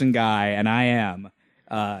Anderson guy, and I am,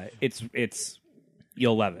 it's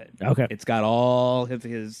you'll love it. Okay. It's got all of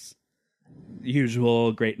his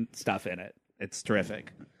usual great stuff in it. It's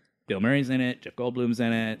terrific. Bill Murray's in it. Jeff Goldblum's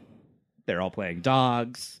in it. They're all playing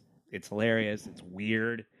dogs. It's hilarious. It's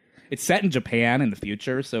weird. It's set in Japan in the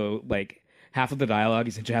future, so like half of the dialogue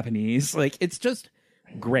is in Japanese. Like it's just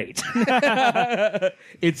great.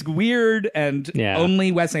 It's weird, and Yeah.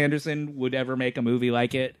 only Wes Anderson would ever make a movie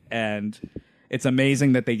like it. And it's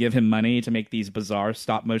amazing that they give him money to make these bizarre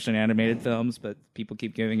stop motion animated films, but people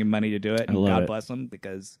keep giving him money to do it. And love God it. bless them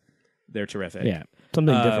because they're terrific. Yeah.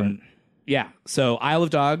 Something different. Yeah. So Isle of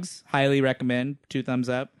Dogs, highly recommend. 2 thumbs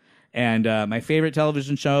up. And my favorite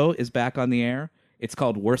television show is back on the air. It's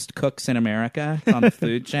called Worst Cooks in America. It's on the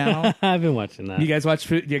Food Channel. I've been watching that. You guys watch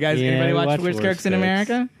food? You guys, Yeah, anybody we watch watch Worst Worst Cooks in Cooks.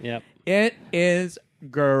 America? Yep. It is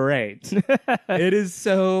great. It is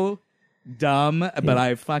so dumb, but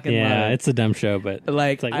I fucking love Yeah, it. it's a dumb show, but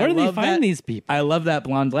Like, it's like, I where do they love find that- these people? I love that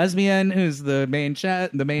blonde lesbian who's the main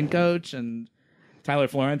the main coach, and Tyler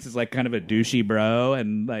Florence is like kind of a douchey bro,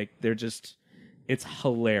 and like they're just, it's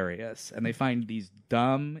hilarious, and they find these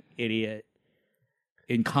dumb, idiot,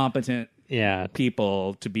 incompetent Yeah.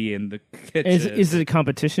 people to be in the kitchen. Is it a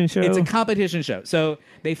competition show? It's a competition show. So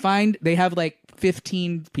they have like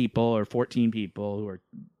 15 people or 14 people who are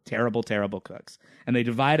terrible, terrible cooks. And they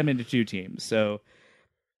divide them into 2 teams. So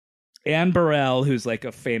Anne Burrell, who's like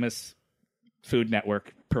a famous Food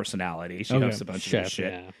Network personality, she hosts a bunch of this Chef,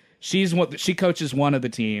 shit. yeah. She coaches one of the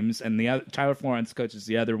teams, and the other, Tyler Florence coaches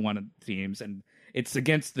the other one of the teams, and it's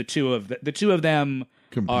against the two of them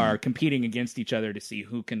are competing against each other to see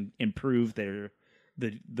who can improve the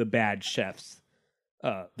bad chefs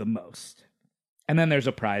the most. And then there's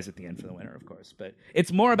a prize at the end for the winner, of course. But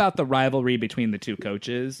it's more about the rivalry between the 2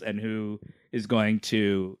 coaches and who is going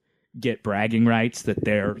to get bragging rights that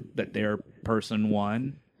their person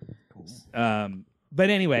won. But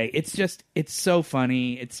anyway, it's so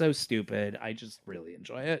funny. It's so stupid. I just really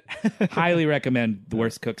enjoy it. Highly recommend The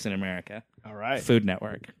Worst Cooks in America. All right. Food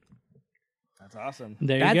Network. That's awesome.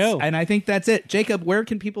 There you go. And I think that's it. Jacob, where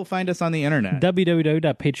can people find us on the internet?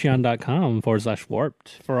 www.patreon.com/warped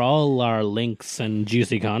for all our links and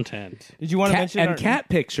juicy content. Did you want to mention cat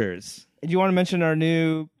pictures. Did you want to mention our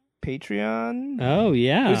new Patreon? Oh,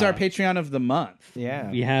 yeah. Who's our Patreon of the month?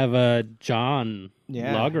 Yeah. We have John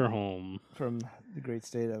Yeah. Lagerholm, From the great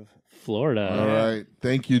state of Florida. All right.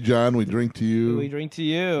 Thank you, John. We drink to you. We Drink to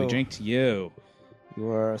You. We drink to you. You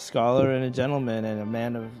are a scholar and a gentleman and a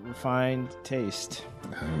man of refined taste.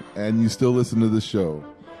 And you still listen to the show.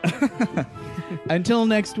 Until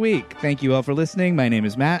next week, thank you all for listening. My name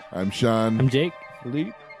is Matt, I'm Sean. I'm Jake.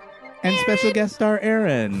 Leap. and special guest star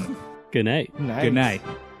Aaron. Good night. Nice. Good night.